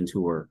populations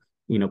who are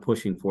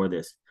pushing for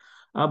this.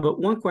 But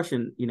one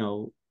question,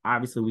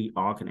 obviously we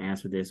all can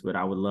answer this, but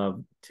I would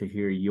love to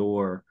hear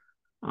your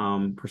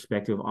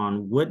perspective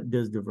on what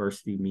does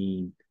diversity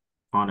mean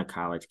on a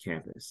college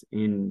campus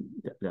in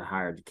the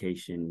higher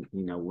education,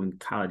 when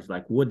college,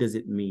 like, what does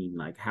it mean?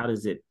 Like, how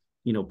does it,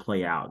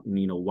 play out?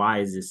 And, why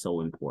is this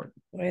so important?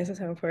 Why is it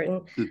so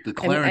important? The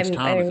Clarence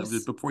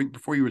Thomas,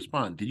 before you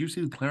respond, did you see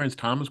the Clarence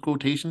Thomas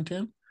quotation,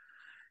 Tim?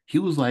 He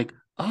was like,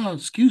 oh,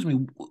 excuse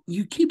me,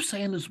 you keep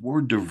saying this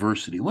word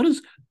diversity. What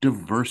does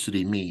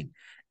diversity mean?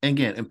 And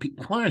again,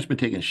 Clarence been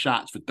taking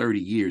shots for 30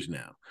 years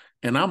now.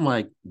 And I'm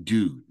like,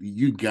 dude,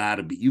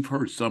 you've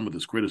heard some of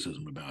this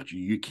criticism about you.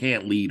 You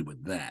can't lead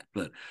with that.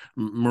 But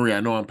Maria, I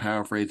know I'm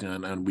paraphrasing,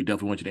 and we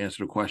definitely want you to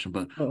answer the question,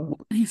 but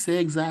what did he say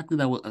exactly?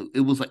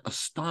 It was like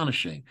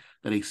astonishing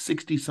that a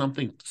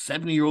 60-something,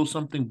 70-year-old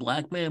something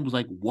Black man was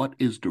like, what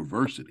is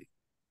diversity?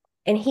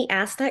 And he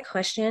asked that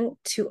question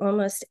to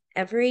almost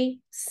every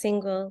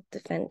single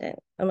defendant,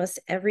 almost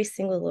every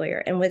single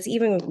lawyer. And what's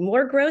even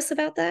more gross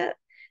about that,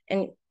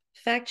 and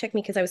fact check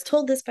me because I was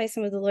told this by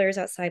some of the lawyers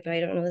outside, but I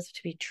don't know this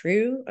to be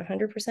true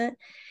 100%.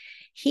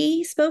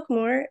 He spoke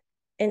more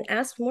and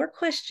asked more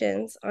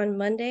questions on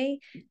Monday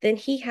than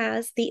he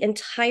has the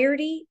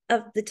entirety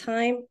of the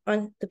time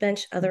on the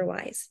bench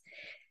otherwise.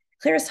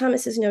 Clarence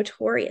Thomas is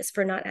notorious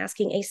for not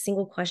asking a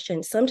single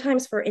question,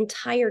 sometimes for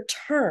entire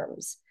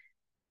terms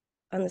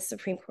on the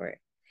Supreme Court.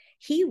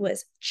 He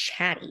was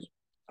chatty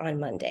on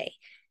Monday,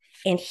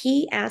 and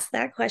he asked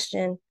that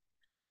question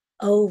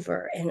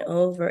over and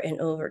over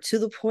and over to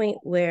the point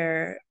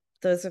where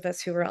those of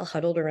us who were all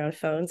huddled around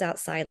phones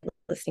outside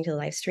listening to the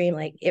live stream,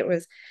 like it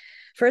was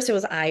first it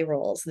was eye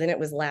rolls, then it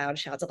was loud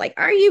shouts of like,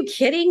 "Are you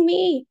kidding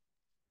me?"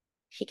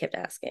 He kept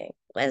asking,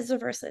 "What is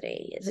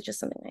diversity? Is it just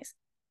something nice?"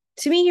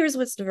 To me, here's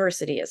what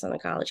diversity is on a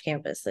college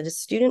campus: that a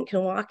student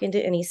can walk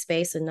into any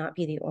space and not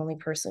be the only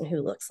person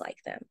who looks like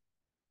them.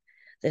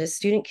 That a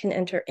student can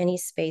enter any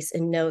space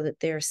and know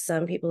that there are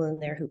some people in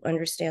there who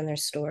understand their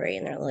story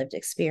and their lived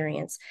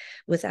experience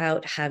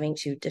without having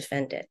to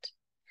defend it.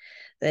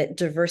 That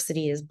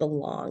diversity is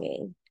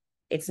belonging.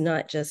 It's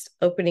not just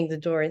opening the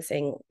door and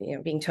saying,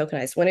 being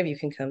tokenized, one of you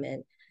can come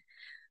in,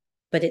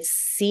 but it's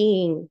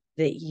seeing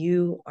that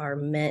you are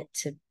meant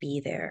to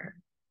be there.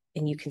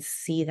 And you can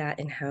see that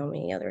in how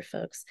many other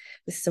folks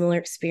with similar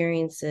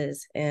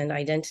experiences and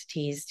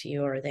identities to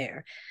you are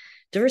there.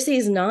 Diversity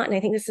is not, and I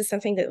think this is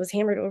something that was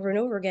hammered over and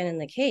over again in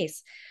the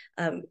case,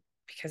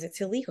 because it's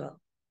illegal.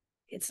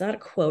 It's not a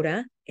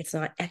quota. It's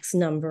not X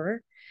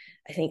number.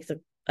 I think the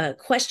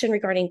question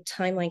regarding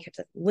timeline kept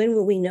like, when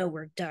will we know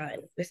we're done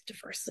with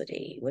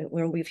diversity,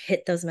 when we've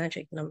hit those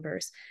magic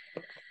numbers?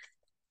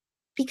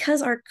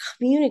 Because our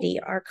community,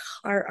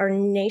 our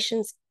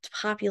nation's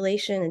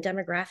population and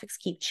demographics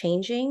keep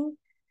changing,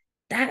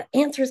 that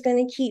answer is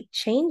going to keep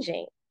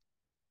changing,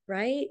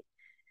 right?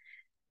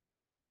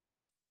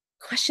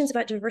 Questions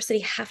about diversity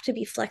have to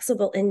be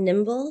flexible and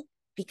nimble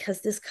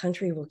because this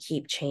country will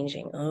keep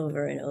changing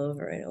over and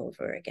over and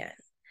over again.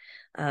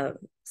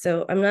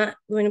 So I'm not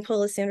going to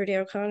pull a Sandra Day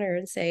O'Connor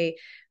and say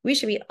we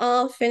should be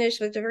all finished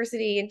with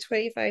diversity in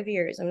 25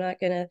 years. I'm not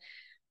going to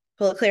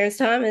pull a Clarence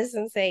Thomas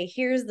and say,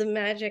 here's the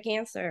magic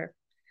answer.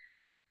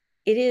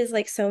 It is,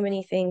 like so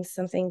many things,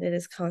 something that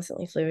is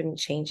constantly fluid and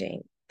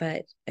changing.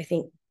 But I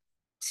think,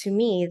 to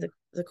me,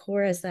 the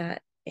core is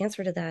that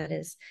answer to that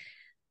is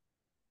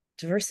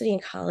diversity in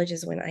college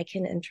is when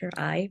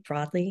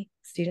broadly,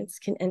 students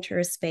can enter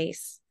a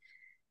space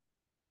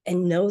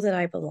and know that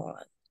I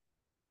belong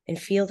and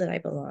feel that I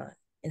belong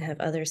and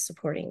have others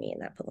supporting me in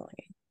that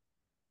belonging.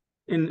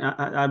 And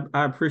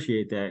I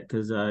appreciate that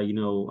because,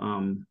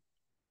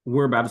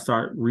 we're about to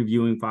start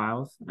reviewing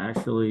files.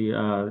 Actually,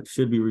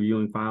 should be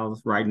reviewing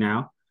files right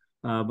now,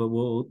 but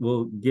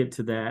we'll get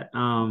to that.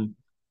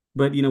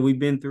 But we've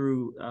been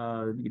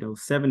through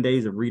 7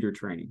 days of reader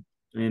training,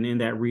 and in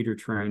that reader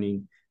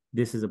training,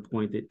 this is a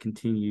point that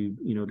continued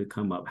to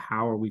come up.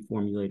 How are we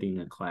formulating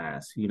a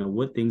class?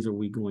 What things are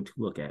we going to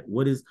look at?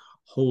 What is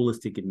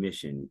holistic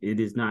admission? It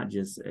is not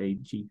just a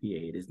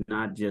GPA. It is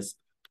not just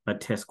a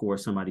test score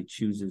somebody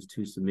chooses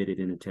to submit it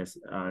in a test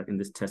in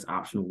this test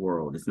optional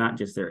world. It's not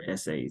just their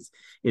essays.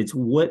 It's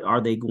what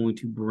are they going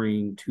to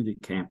bring to the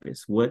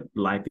campus? What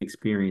life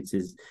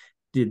experiences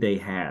did they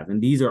have?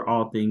 And these are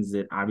all things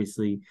that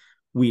obviously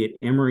we at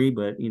Emory,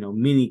 but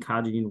many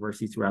college and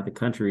universities throughout the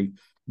country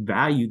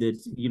value.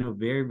 That's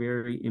very,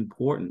 very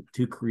important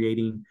to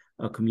creating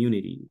a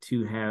community,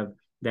 to have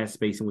that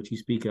space in which you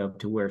speak of,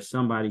 to where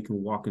somebody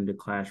can walk into the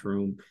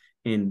classroom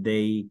and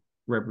they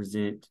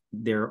represent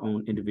their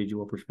own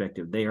individual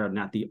perspective. They are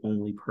not the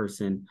only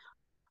person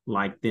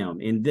like them.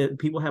 And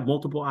people have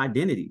multiple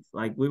identities.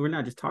 Like we're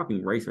not just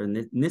talking race or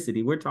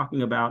ethnicity. We're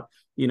talking about,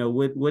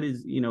 what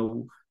is,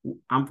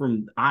 I'm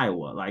from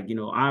Iowa. Like,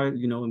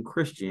 I'm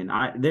Christian.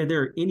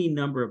 There are any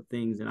number of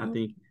things. And I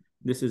think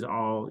this is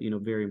all,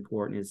 very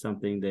important. It's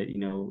something that,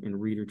 in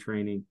reader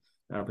training,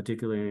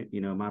 particularly,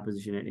 my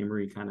position at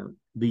Emory, kind of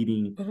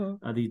leading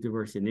these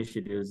diverse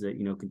initiatives that,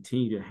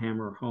 continue to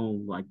hammer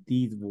home like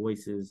these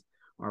voices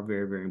are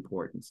very, very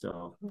important.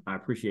 So I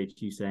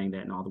appreciate you saying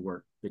that and all the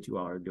work that you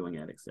all are doing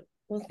at Excel.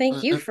 Well,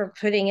 thank you for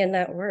putting in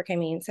that work. I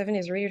mean, 7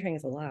 days of reader training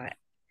is a lot.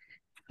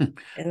 And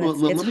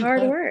it's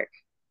hard work.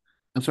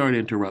 I'm sorry to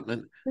interrupt.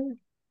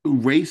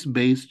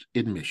 Race-based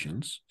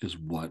admissions is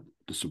what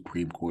the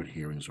Supreme Court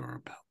hearings are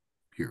about,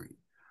 period.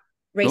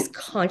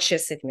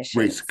 Race-conscious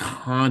admissions.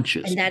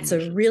 Race-conscious. And that's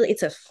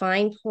it's a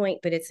fine point,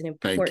 but it's an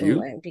important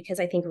one because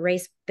I think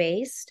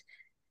race-based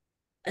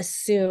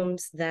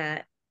assumes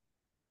that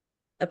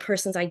a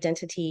person's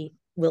identity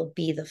will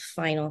be the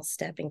final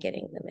step in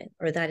getting them in,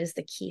 or that is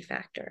the key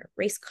factor.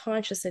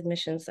 Race-conscious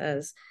admission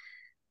says,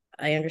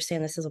 I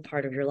understand this is a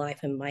part of your life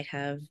and might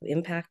have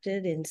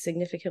impacted in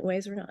significant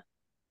ways or not.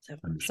 So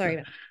sorry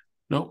about that.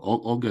 No,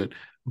 all good.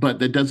 But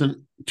that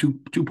doesn't,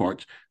 two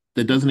parts.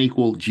 that doesn't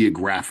equal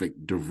geographic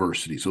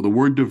diversity. So the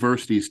word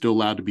diversity is still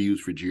allowed to be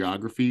used for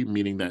geography,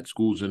 meaning that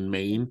schools in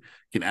Maine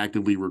can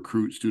actively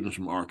recruit students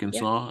from Yeah.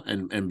 Arkansas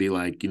and be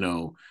like,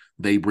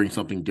 they bring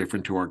something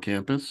different to our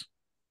campus.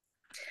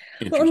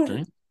 Well,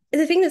 Interesting.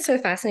 the thing that's so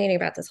fascinating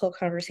about this whole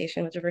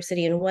conversation with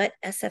diversity and what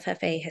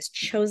SFFA has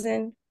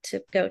chosen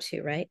to go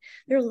to, right?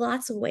 There are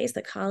lots of ways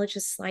that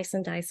colleges slice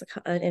and dice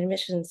an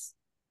admissions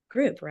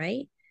group,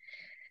 right?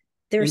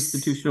 There's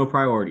Institutional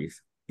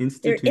priorities. their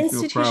Institutional priority.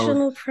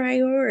 institutional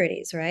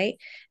priorities, right?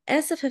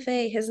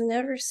 SFFA has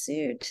never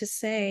sued to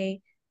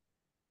say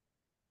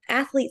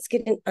athletes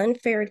get an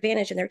unfair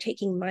advantage and they're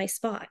taking my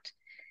spot.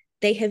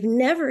 They have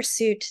never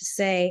sued to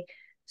say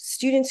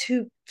students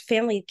who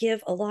family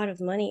give a lot of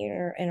money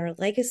and are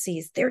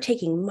legacies, they're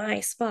taking my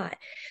spot.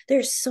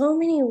 There's so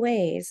many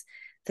ways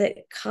that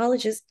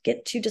colleges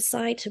get to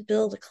decide to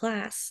build a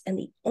class, and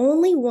the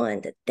only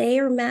one that they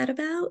are mad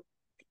about,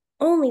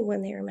 only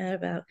one they are mad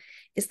about,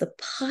 is the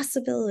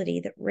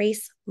possibility that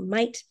race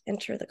might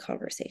enter the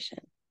conversation.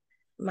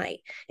 Might.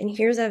 And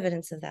here's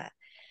evidence of that.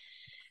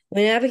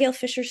 When Abigail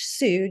Fisher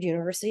sued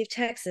University of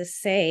Texas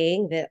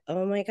saying that,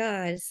 oh my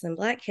God, some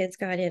Black kids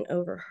got in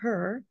over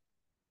her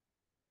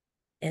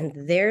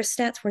and their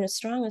stats weren't as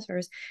strong as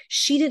hers,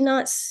 she did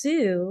not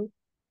sue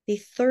the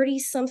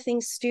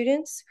 30-something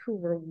students who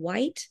were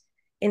white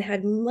and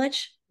had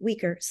much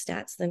weaker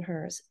stats than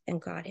hers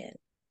and got in.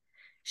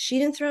 She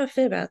didn't throw a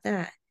fit about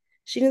that.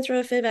 She didn't throw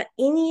a fit about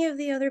any of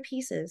the other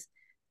pieces,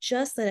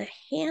 just that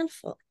a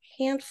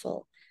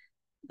handful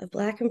of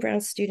Black and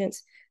brown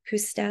students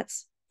whose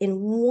stats in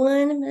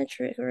one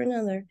metric or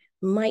another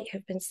might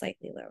have been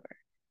slightly lower.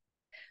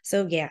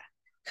 So yeah,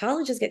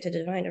 colleges get to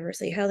define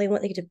diversity how they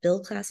want. They get to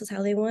build classes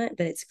how they want,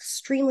 but it's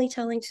extremely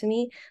telling to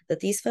me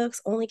that these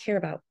folks only care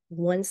about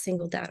one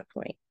single data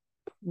point.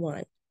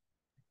 One.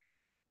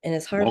 And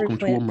as Harvard Welcome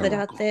to put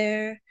out America.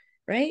 there,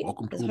 right?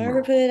 Welcome As to Harvard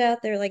America. put it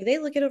out there, like they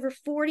look at over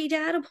 40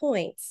 data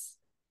points.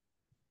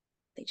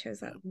 They chose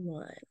that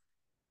one.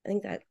 I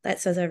think that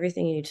says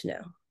everything you need to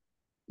know.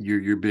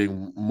 You're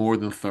being more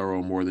than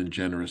thorough, more than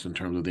generous in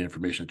terms of the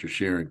information that you're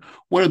sharing.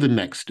 What are the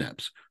next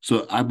steps?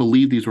 So I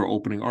believe these were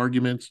opening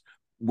arguments.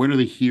 Where do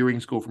the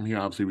hearings go from here?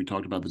 Obviously, we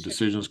talked about the Sure.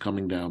 decisions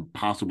coming down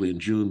possibly in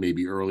June,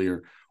 maybe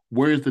earlier.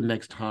 Where is the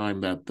next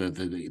time that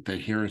the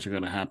hearings are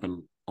going to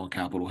happen on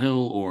Capitol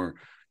Hill, or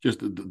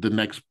just the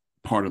next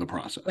part of the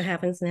process? What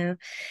happens now?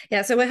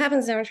 Yeah, so what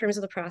happens now in terms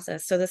of the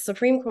process? So the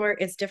Supreme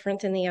Court is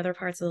different than the other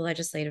parts of the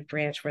legislative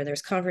branch where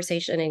there's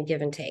conversation and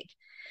give and take.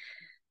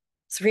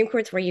 Supreme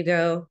Court's where you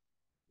go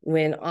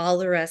when all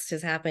the rest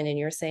has happened and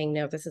you're saying,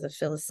 no, this is a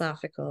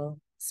philosophical,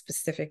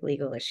 specific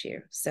legal issue.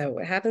 So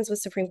what happens with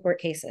Supreme Court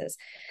cases?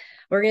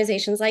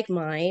 Organizations like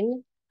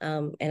mine,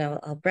 and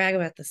I'll brag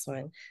about this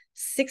one,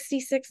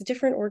 66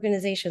 different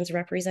organizations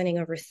representing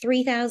over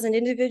 3,000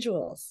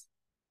 individuals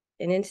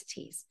and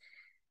entities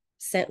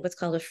sent what's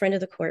called a friend of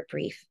the court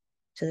brief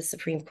to the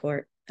Supreme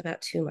Court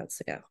about 2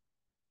 months ago.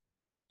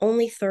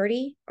 Only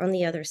 30 on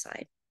the other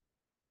side.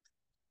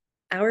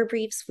 Our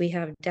briefs, we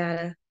have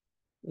data,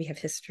 we have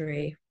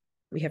history,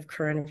 we have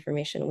current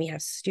information, we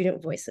have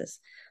student voices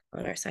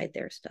on our side.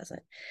 Theirs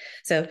doesn't.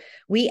 So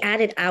we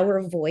added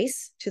our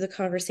voice to the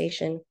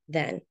conversation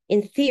then.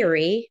 In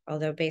theory,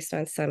 although based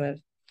on some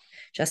of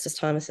Justice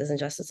Thomas's and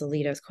Justice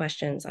Alito's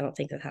questions, I don't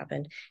think that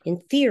happened.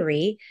 In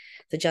theory,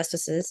 the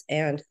justices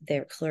and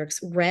their clerks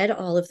read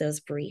all of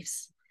those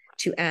briefs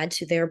to add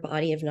to their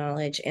body of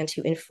knowledge and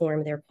to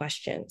inform their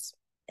questions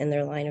and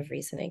their line of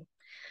reasoning.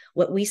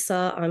 What we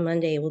saw on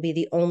Monday will be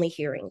the only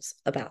hearings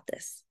about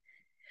this.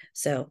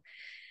 So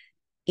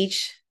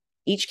each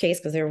case,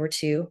 because there were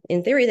two,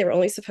 in theory, they were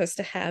only supposed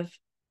to have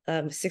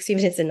 60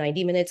 minutes and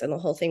 90 minutes, and the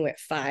whole thing went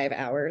 5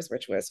 hours,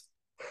 which was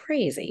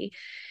crazy.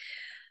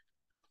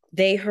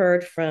 They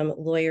heard from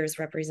lawyers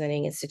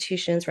representing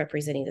institutions,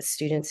 representing the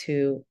students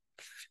who,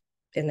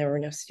 and there were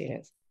no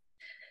students,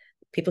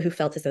 people who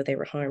felt as though they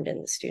were harmed,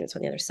 and the students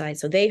on the other side.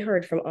 So they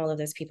heard from all of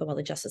those people while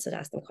the justice had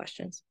asked them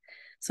questions.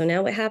 So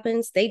now what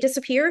happens? They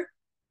disappear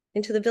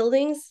into the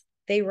buildings.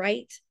 They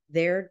write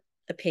their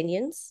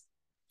opinions,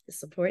 the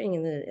supporting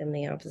and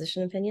the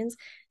opposition opinions,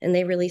 and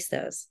they release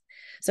those.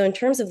 So in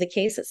terms of the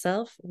case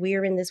itself,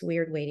 we're in this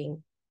weird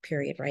waiting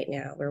period right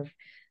now where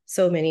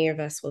so many of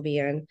us will be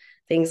on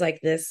things like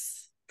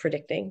this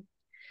predicting,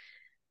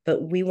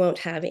 but we won't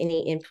have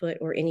any input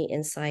or any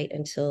insight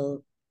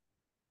until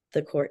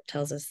the court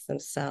tells us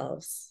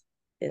themselves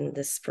in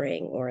the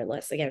spring, or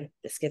unless, again,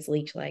 this gets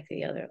leaked like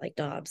the other, like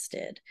Dobbs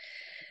did.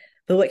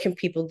 But what can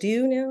people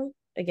do now?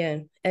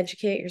 Again,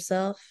 educate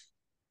yourself,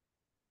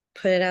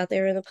 put it out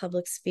there in the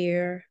public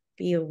sphere,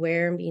 be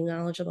aware and be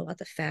knowledgeable about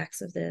the facts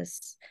of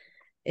this.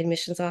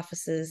 Admissions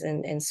offices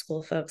and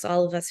school folks,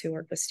 all of us who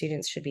work with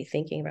students should be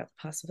thinking about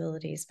the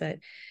possibilities. But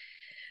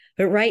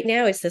right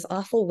now it's this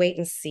awful wait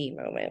and see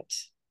moment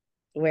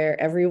where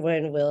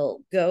everyone will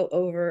go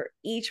over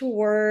each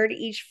word,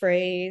 each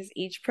phrase,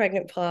 each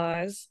pregnant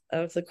pause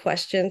of the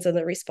questions and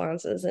the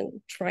responses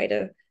and try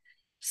to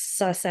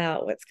suss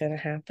out what's going to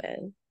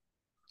happen.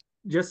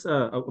 just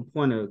a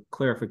point of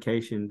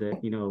clarification that,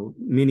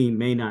 many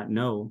may not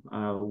know.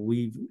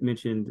 We've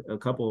mentioned a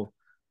couple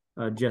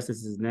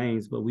justices'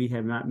 names, but we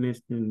have not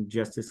mentioned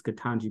Justice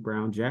Ketanji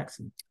Brown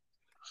Jackson.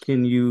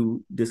 Can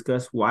you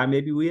discuss why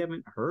maybe we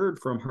haven't heard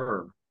from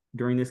her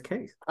during this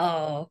case?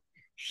 Oh,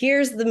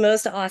 here's the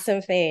most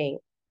awesome thing.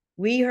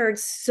 We heard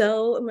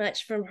so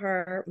much from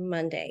her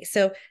Monday.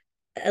 So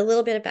a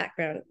little bit of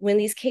background. When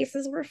these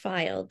cases were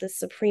filed, the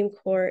Supreme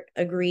Court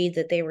agreed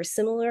that they were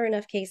similar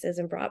enough cases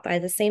and brought by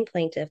the same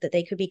plaintiff that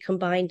they could be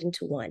combined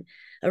into one.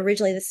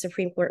 Originally, the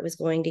Supreme Court was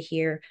going to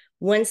hear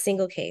one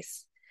single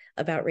case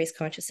about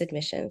race-conscious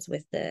admissions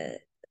with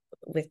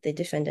the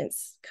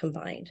defendants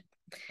combined.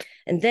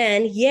 And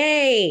then,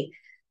 yay,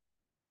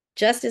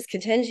 Justice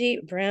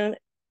Ketanji Brown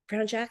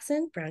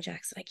Jackson.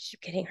 I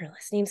keep getting her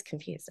last names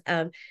confused.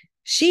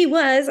 She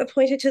was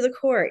appointed to the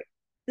court.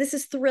 This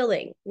is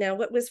thrilling. Now,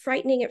 what was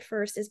frightening at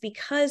first is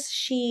because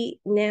she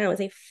now is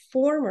a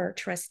former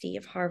trustee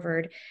of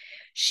Harvard,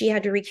 she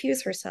had to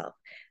recuse herself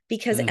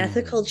because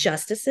ethical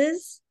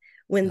justices,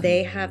 when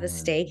they have a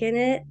stake in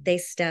it, they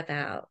step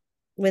out.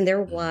 When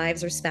their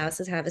wives or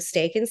spouses have a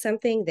stake in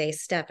something, they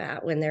step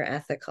out when they're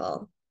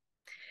ethical.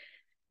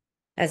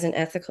 As an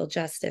ethical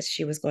justice,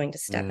 she was going to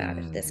step out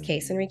of this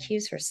case and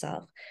recuse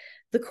herself.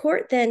 The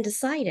court then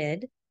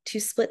decided to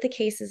split the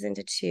cases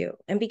into two.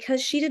 And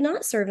because she did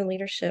not serve in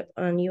leadership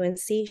on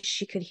UNC,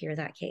 she could hear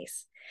that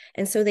case.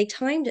 And so they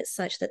timed it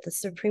such that the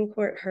Supreme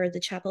Court heard the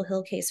Chapel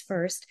Hill case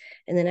first,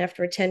 and then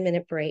after a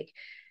 10-minute break,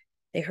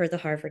 they heard the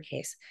Harvard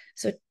case.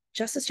 So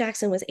Justice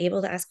Jackson was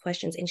able to ask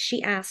questions, and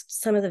she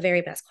asked some of the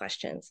very best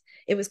questions.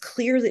 It was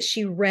clear that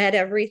she read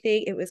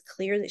everything. It was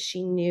clear that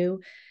she knew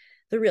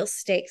the real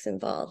stakes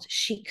involved.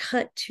 She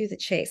cut to the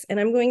chase. And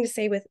I'm going to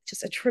say with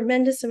just a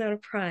tremendous amount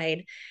of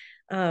pride,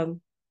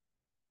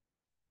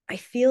 I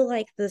feel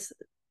like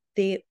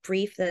the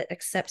brief that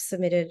Accept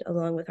submitted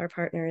along with our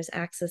partners,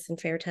 Access and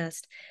Fair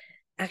Test,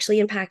 actually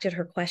impacted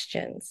her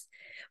questions.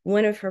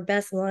 One of her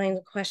best lines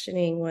of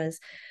questioning was,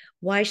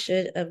 why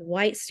should a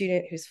white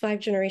student who's 5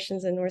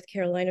 generations in North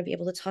Carolina be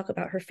able to talk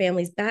about her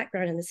family's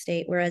background in the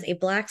state, whereas a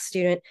Black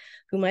student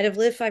who might have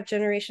lived 5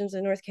 generations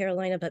in North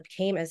Carolina but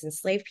became as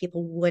enslaved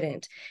people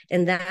wouldn't?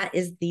 And that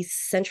is the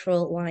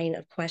central line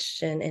of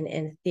question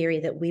and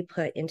theory that we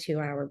put into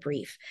our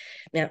brief.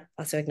 Now,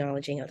 also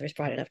acknowledging others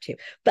brought it up too.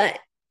 But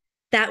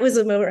that was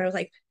a moment where I was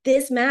like,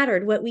 this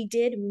mattered. What we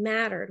did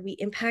mattered. We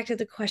impacted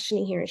the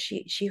questioning here, and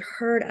she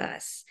heard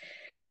us.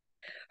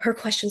 Her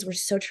questions were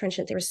so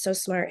trenchant. They were so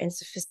smart and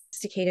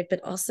sophisticated,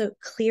 but also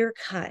clear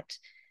cut.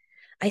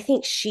 I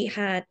think she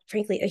had,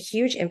 frankly, a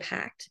huge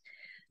impact,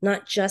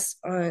 not just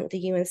on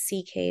the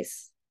UNC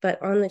case,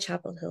 but on the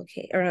Chapel Hill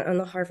case or on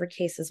the Harvard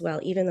case as well,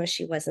 even though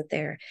she wasn't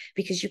there,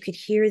 because you could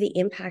hear the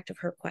impact of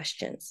her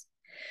questions.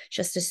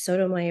 Justice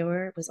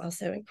Sotomayor was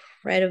also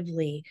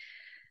incredibly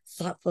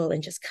thoughtful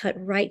and just cut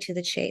right to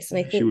the chase. And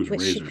I think she was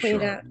what she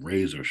pointed out,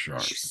 razor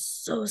sharp. She's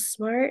so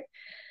smart.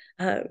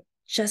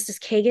 Justice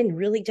Kagan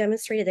really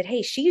demonstrated that,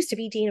 hey, she used to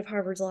be dean of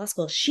Harvard's law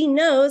school. She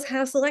knows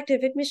how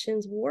selective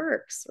admissions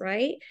works,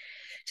 right?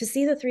 To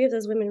see the 3 of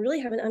those women really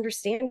have an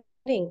understanding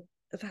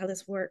of how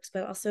this works,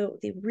 but also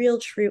the real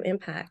true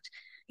impact.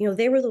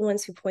 They were the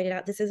ones who pointed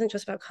out this isn't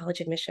just about college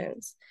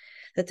admissions,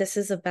 that this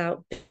is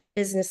about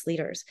business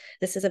leaders.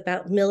 This is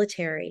about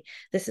military.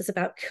 This is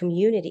about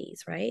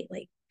communities, right?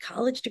 Like,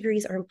 college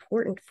degrees are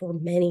important for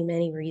many,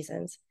 many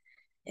reasons.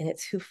 And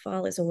it's who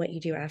follows and what you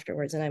do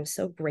afterwards. And I'm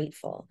so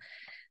grateful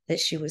that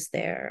she was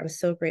there. I'm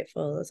so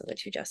grateful those other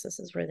 2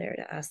 justices were there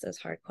to ask those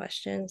hard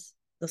questions,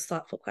 those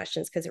thoughtful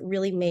questions, because it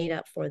really made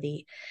up for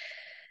the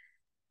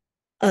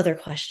other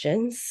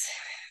questions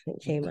that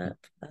came up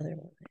other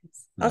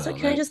moments. Also,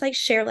 can I just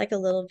share a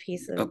little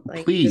piece of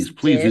please.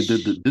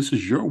 This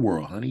is your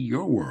world, honey,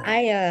 your world.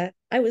 I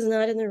was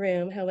not in the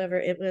room. However,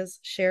 it was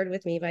shared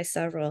with me by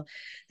several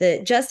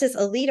that Justice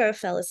Alito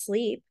fell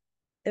asleep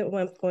at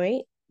one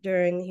point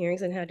during the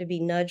hearings and had to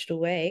be nudged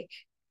awake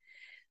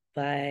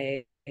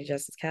by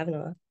Justice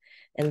Kavanaugh,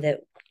 and that,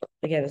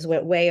 again, this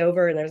went way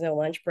over and there's no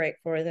lunch break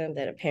for them,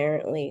 that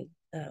apparently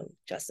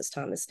Justice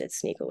Thomas did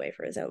sneak away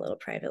for his own little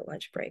private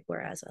lunch break,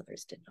 whereas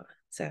others did not.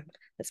 So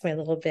that's my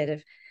little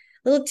tidbit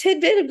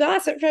of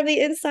gossip from the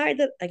inside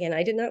that, again,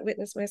 I did not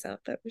witness myself,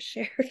 but was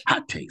shared.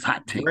 Hot takes.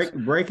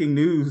 Breaking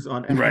news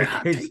on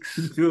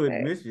applications to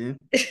admission.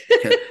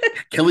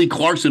 Kelly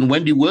Clarkson,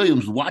 Wendy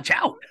Williams, watch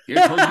out.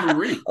 Here's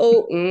Marie.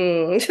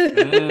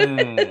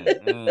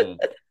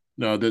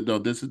 No,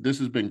 this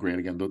has been great.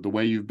 Again, the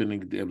way you've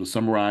been able to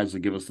summarize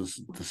and give us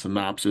the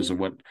synopsis of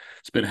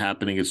what's been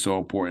happening is so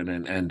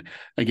important. And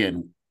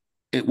again,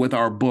 with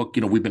our book,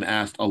 we've been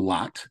asked a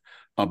lot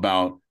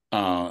about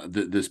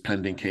this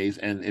pending case,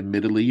 and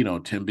admittedly,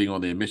 Tim, being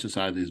on the admission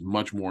side, is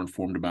much more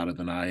informed about it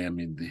than I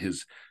am.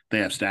 They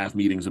have staff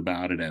meetings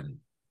about it and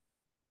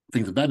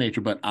things of that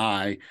nature. But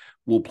I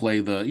will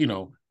play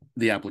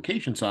the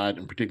application side,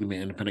 and particularly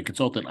an independent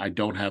consultant. I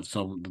don't have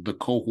the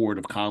cohort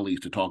of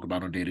colleagues to talk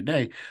about on day to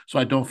day, so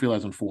I don't feel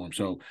as informed.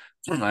 So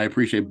I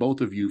appreciate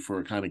both of you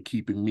for kind of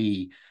keeping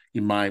me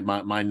in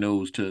my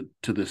nose to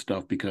this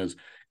stuff, because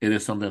It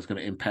is something that's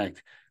going to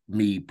impact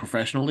me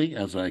professionally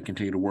as I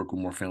continue to work with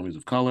more families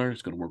of color.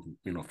 It's going to work,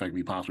 affect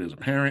me possibly as a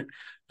parent.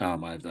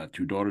 I've got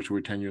 2 daughters who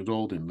are 10 years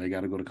old, and they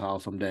got to go to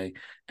college someday.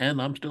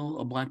 And I'm still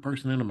a Black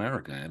person in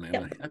America.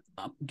 And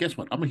guess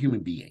what? I'm a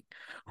human being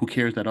who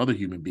cares that other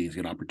human beings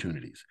get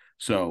opportunities.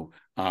 So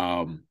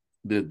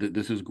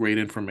this is great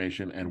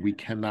information, and we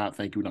cannot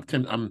thank you enough.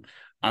 Tim,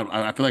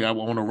 I feel like I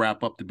want to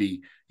wrap up to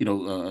be,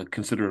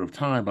 considerate of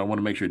time, but I want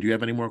to make sure. Do you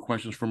have any more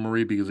questions for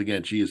Marie? Because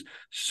again, she is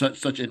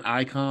such an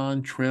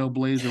icon,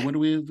 trailblazer. What do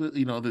we,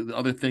 the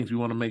other things we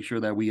want to make sure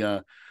that we,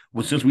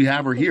 since we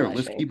have her here,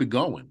 let's keep it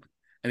going.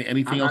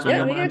 Anything else?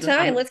 Yeah, we got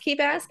time. Let's keep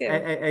asking.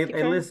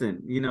 Hey,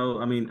 listen,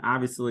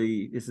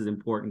 obviously this is an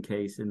important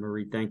case, and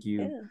Marie, thank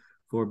you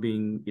for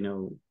being,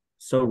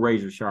 so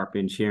razor sharp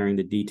in sharing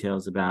the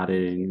details about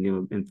it,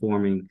 and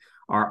informing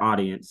our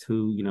audience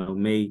who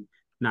may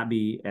not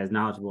be as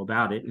knowledgeable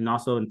about it, and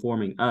also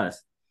informing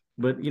us.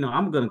 But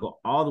I'm gonna go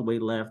all the way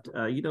left.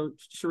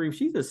 Sharif,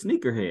 she's a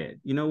sneakerhead.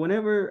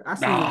 Whenever I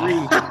see Marie,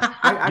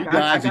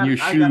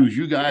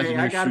 you guys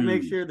I gotta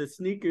make sure the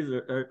sneakers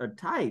are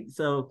tight.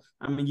 So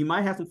you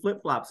might have some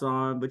flip flops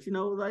on, but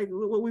like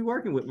what we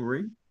working with,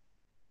 Marie?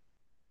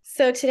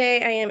 So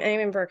today I am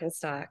in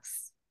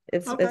Birkenstocks.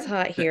 It's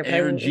hot here. The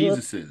Aaron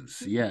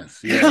Jesuses.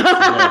 Yes.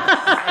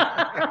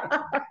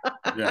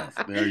 Yes,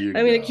 there you go.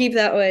 I'm going to keep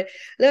that one.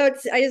 No,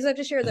 I just have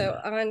to share though,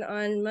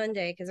 on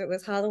Monday, because it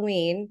was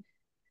Halloween,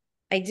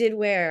 I did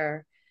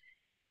wear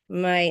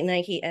my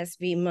Nike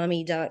SB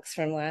Mummy Dunks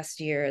from last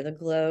year, the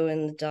glow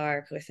in the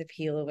dark with the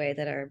peel away,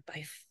 that are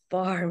by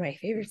far my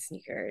favorite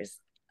sneakers.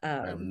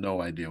 I have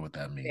no idea what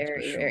that means.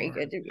 Very, very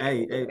good to be.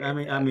 Hey,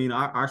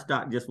 our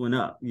stock just went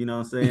up. You know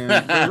what I'm saying?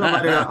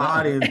 Somebody in the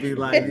audience be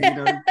like,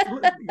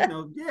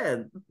 yeah,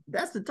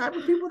 that's the type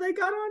of people they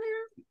got on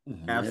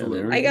here.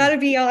 Absolutely. I gotta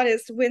be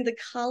honest. When the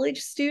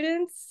college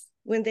students,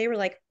 when they were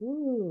like,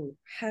 "Ooh,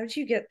 how did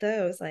you get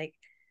those?" Like,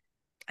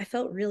 I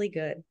felt really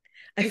good.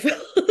 I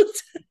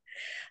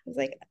was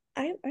like,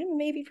 I'm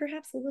maybe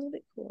perhaps a little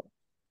bit cool.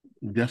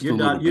 Just your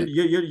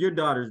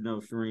daughters know,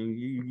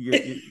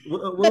 Shireen.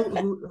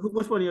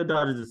 Which one of your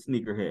daughters is a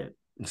sneakerhead?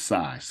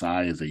 Sai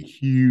is a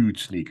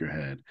huge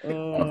sneakerhead,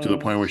 to the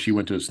point where she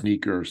went to a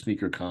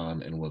sneaker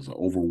con and was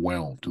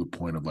overwhelmed to the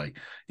point of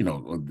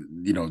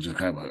just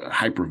kind of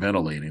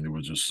hyperventilating. There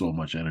was just so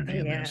much energy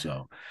in there.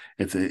 So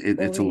it's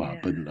a lot.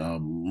 But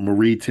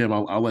Marie, Tim,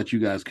 I'll let you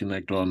guys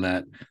connect on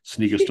that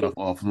sneaker stuff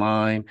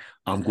offline.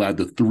 I'm glad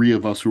the 3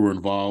 of us who were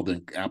involved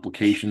in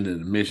applications and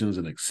admissions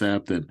and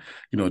accept and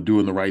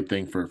doing the right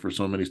thing for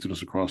so many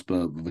students across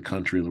the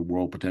country and the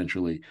world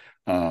potentially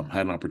had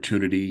an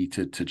opportunity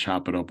to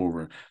chop it up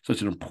over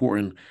such an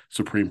important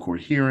Supreme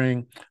Court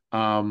hearing.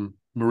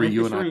 Marie,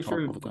 you and I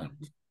talk all the time.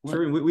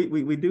 Shereen,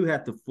 we do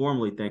have to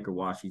formally thank her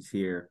while she's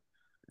here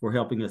for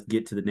helping us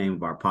get to the name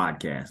of our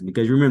podcast,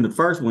 because you remember the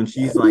first one,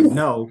 she's like,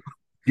 no,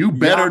 you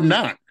better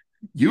not.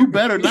 You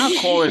better not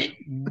call it.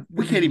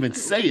 We can't even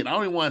say it. I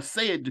don't even want to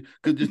say it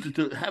because just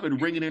to have it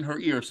ringing in her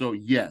ear. So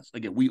yes,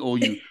 again, we owe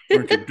you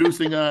for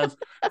introducing us,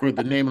 for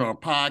the name of our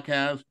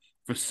podcast,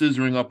 for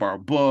scissoring up our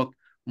book.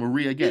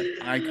 Marie, again,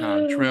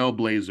 icon,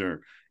 trailblazer,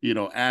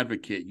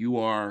 advocate. You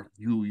are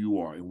who you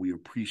are, and we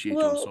appreciate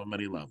you on so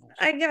many levels.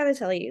 I gotta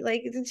tell you,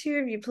 like, the 2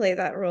 of you play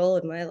that role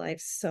in my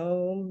life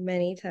so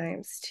many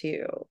times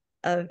too.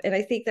 And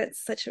I think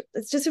that's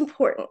it's just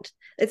important.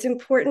 It's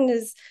important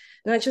as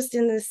not just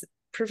in this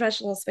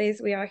professional space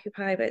we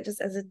occupy, but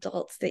just as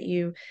adults, that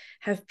you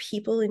have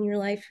people in your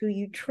life who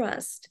you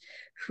trust,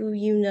 who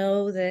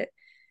that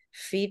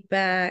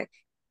feedback,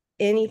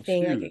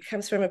 anything, like, it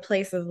comes from a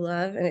place of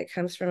love, and it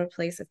comes from a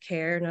place of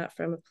care, not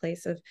from a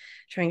place of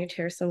trying to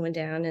tear someone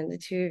down. And the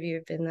 2 of you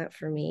have been that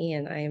for me,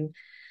 and I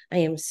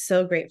am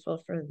so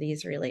grateful for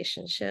these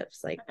relationships,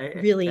 like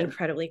really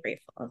incredibly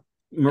grateful.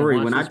 Marie,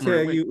 when I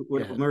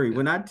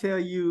tell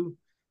you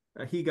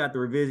he got the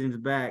revisions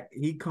back,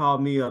 he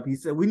called me up. He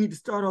said, we need to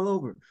start all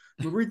over.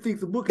 Marie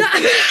thinks the book is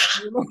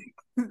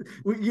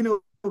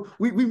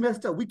we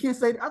messed up. We can't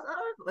say that.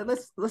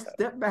 Let's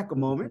step back a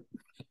moment.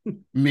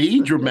 Me,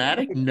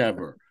 dramatic?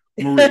 Never.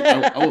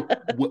 Marie,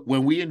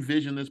 when we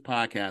envisioned this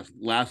podcast,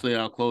 lastly,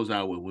 I'll close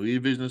out with, when we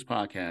envisioned this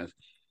podcast,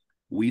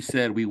 we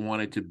said we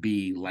wanted to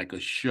be like a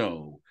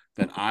show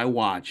that I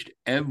watched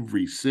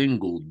every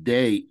single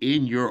day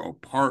in your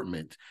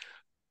apartment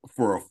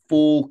for a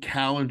full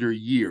calendar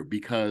year,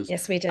 because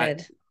yes, we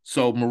did.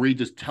 So Marie,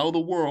 just tell the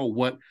world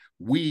what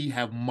we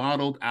have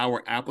modeled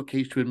our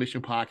application to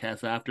admission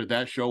podcast after.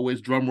 That show is,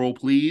 drum roll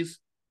please.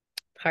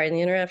 Pardon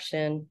the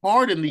interruption.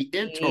 Pardon the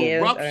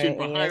interruption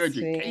for higher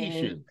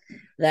education.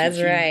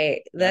 That's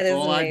right. That's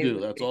all I do.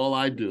 That's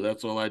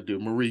all I do.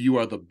 Marie, you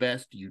are the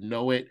best. You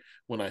know it.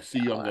 When I see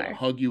you, I'm going to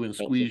hug you and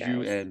squeeze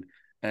you. And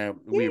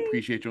we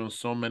appreciate you on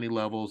so many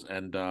levels.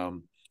 And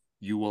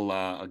you will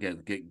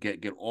again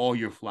get all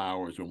your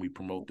flowers when we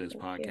promote this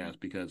podcast,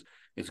 because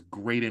it's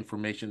great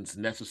information, it's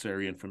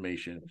necessary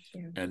information,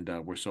 and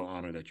we're so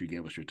honored that you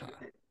gave us your time.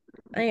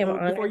 I am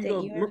honored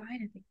that you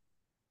invited me.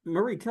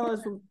 Marie, tell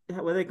us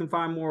where they can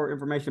find more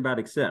information about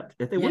Accept.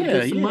 If they want to Yeah,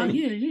 give some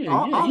money,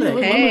 all yeah. that. Come Come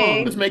on,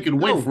 Hey, let's on, make it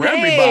win go. for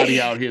everybody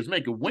hey, out here. Let's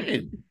make it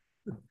win.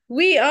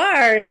 we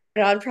are a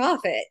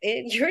nonprofit.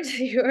 Your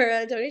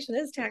donation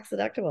is tax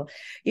deductible.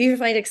 You can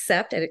find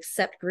Accept at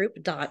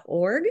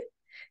acceptgroup.org.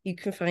 You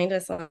can find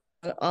us on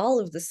all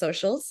of the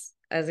socials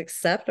as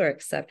Accept or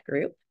Accept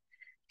Group.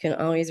 You can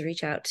always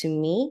reach out to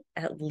me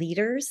at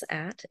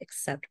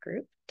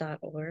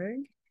leaders@acceptgroup.org.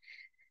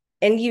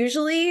 And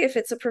usually, if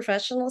it's a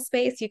professional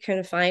space, you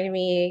can find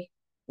me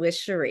with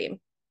Shireen,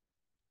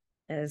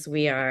 as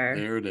we are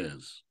There it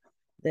is.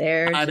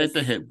 there Tied at just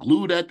the hip,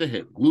 glued at the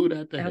hip, glued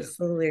at the hip.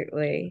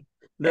 absolutely.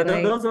 And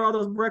Those are all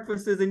those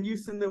breakfasts in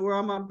Houston that were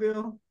on my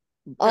bill.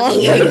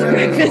 all Every those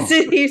breakfast. breakfasts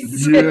in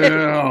Houston.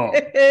 Yeah.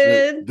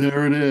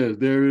 There it is.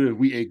 There it is.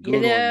 We ate You good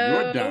on your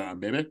know, dime,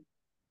 baby.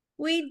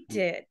 we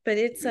did, but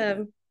it's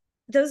Yeah.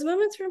 those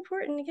moments are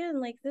important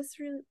again. Like this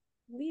really,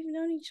 we've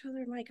known each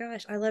other. My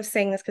gosh, I love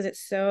saying this because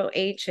it's so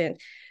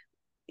ancient.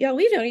 Yeah,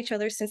 we've known each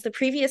other since the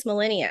previous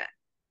millennia,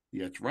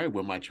 Yeah, that's right.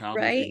 When my child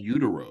was in right?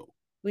 utero.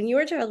 When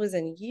your child was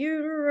in My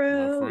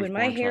utero, when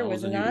my firstborn hair child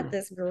was was in not utero.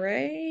 this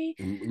gray,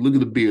 And look at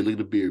the beard. Look at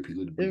the beard piece.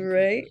 Look at the beard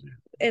right? piece.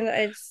 And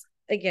it's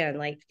again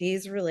like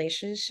these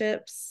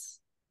relationships.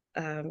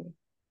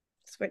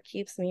 It's what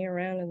keeps me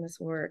around in this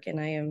work, and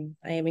I am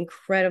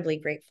incredibly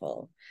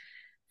grateful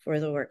for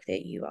the work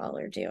that you all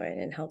are doing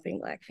and helping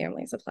Black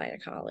families apply to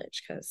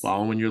college because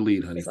Following your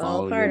lead, honey. it's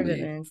all Following your part of it,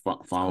 lead. man. It's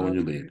Following all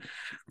your part lead. of it.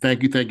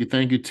 Thank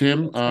you,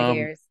 Tim. It's my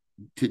dears.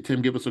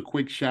 Tim, give us a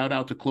quick shout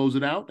out to close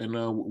it out, and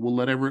we'll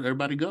let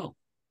everybody go.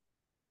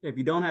 If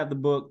you don't have the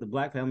book, The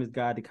Black Family's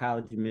Guide to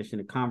College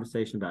Admission, a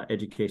conversation about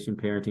education,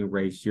 parenting,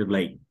 race, you're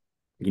late.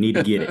 You need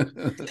to get it.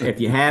 If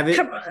you have it,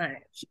 Come on.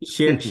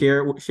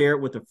 share it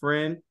with a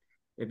friend.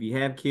 If you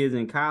have kids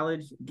in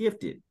college,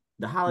 gift it.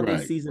 The holiday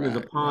season is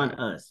upon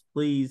us.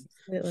 Please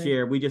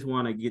share. We just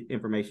want to get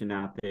information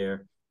out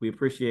there. We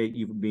appreciate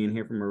you for being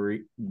here,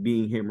 Marie.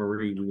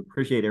 We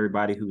appreciate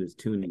everybody who is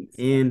tuning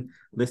in,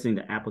 listening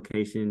to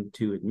Application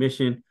to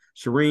Admission.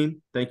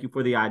 Shireen, thank you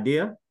for the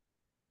idea.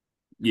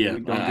 Yeah, I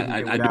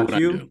do what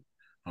you. I do.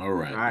 All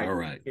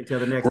right. Until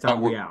the next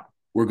time, we out.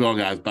 We're going,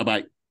 guys.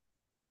 Bye-bye.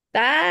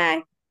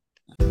 Bye.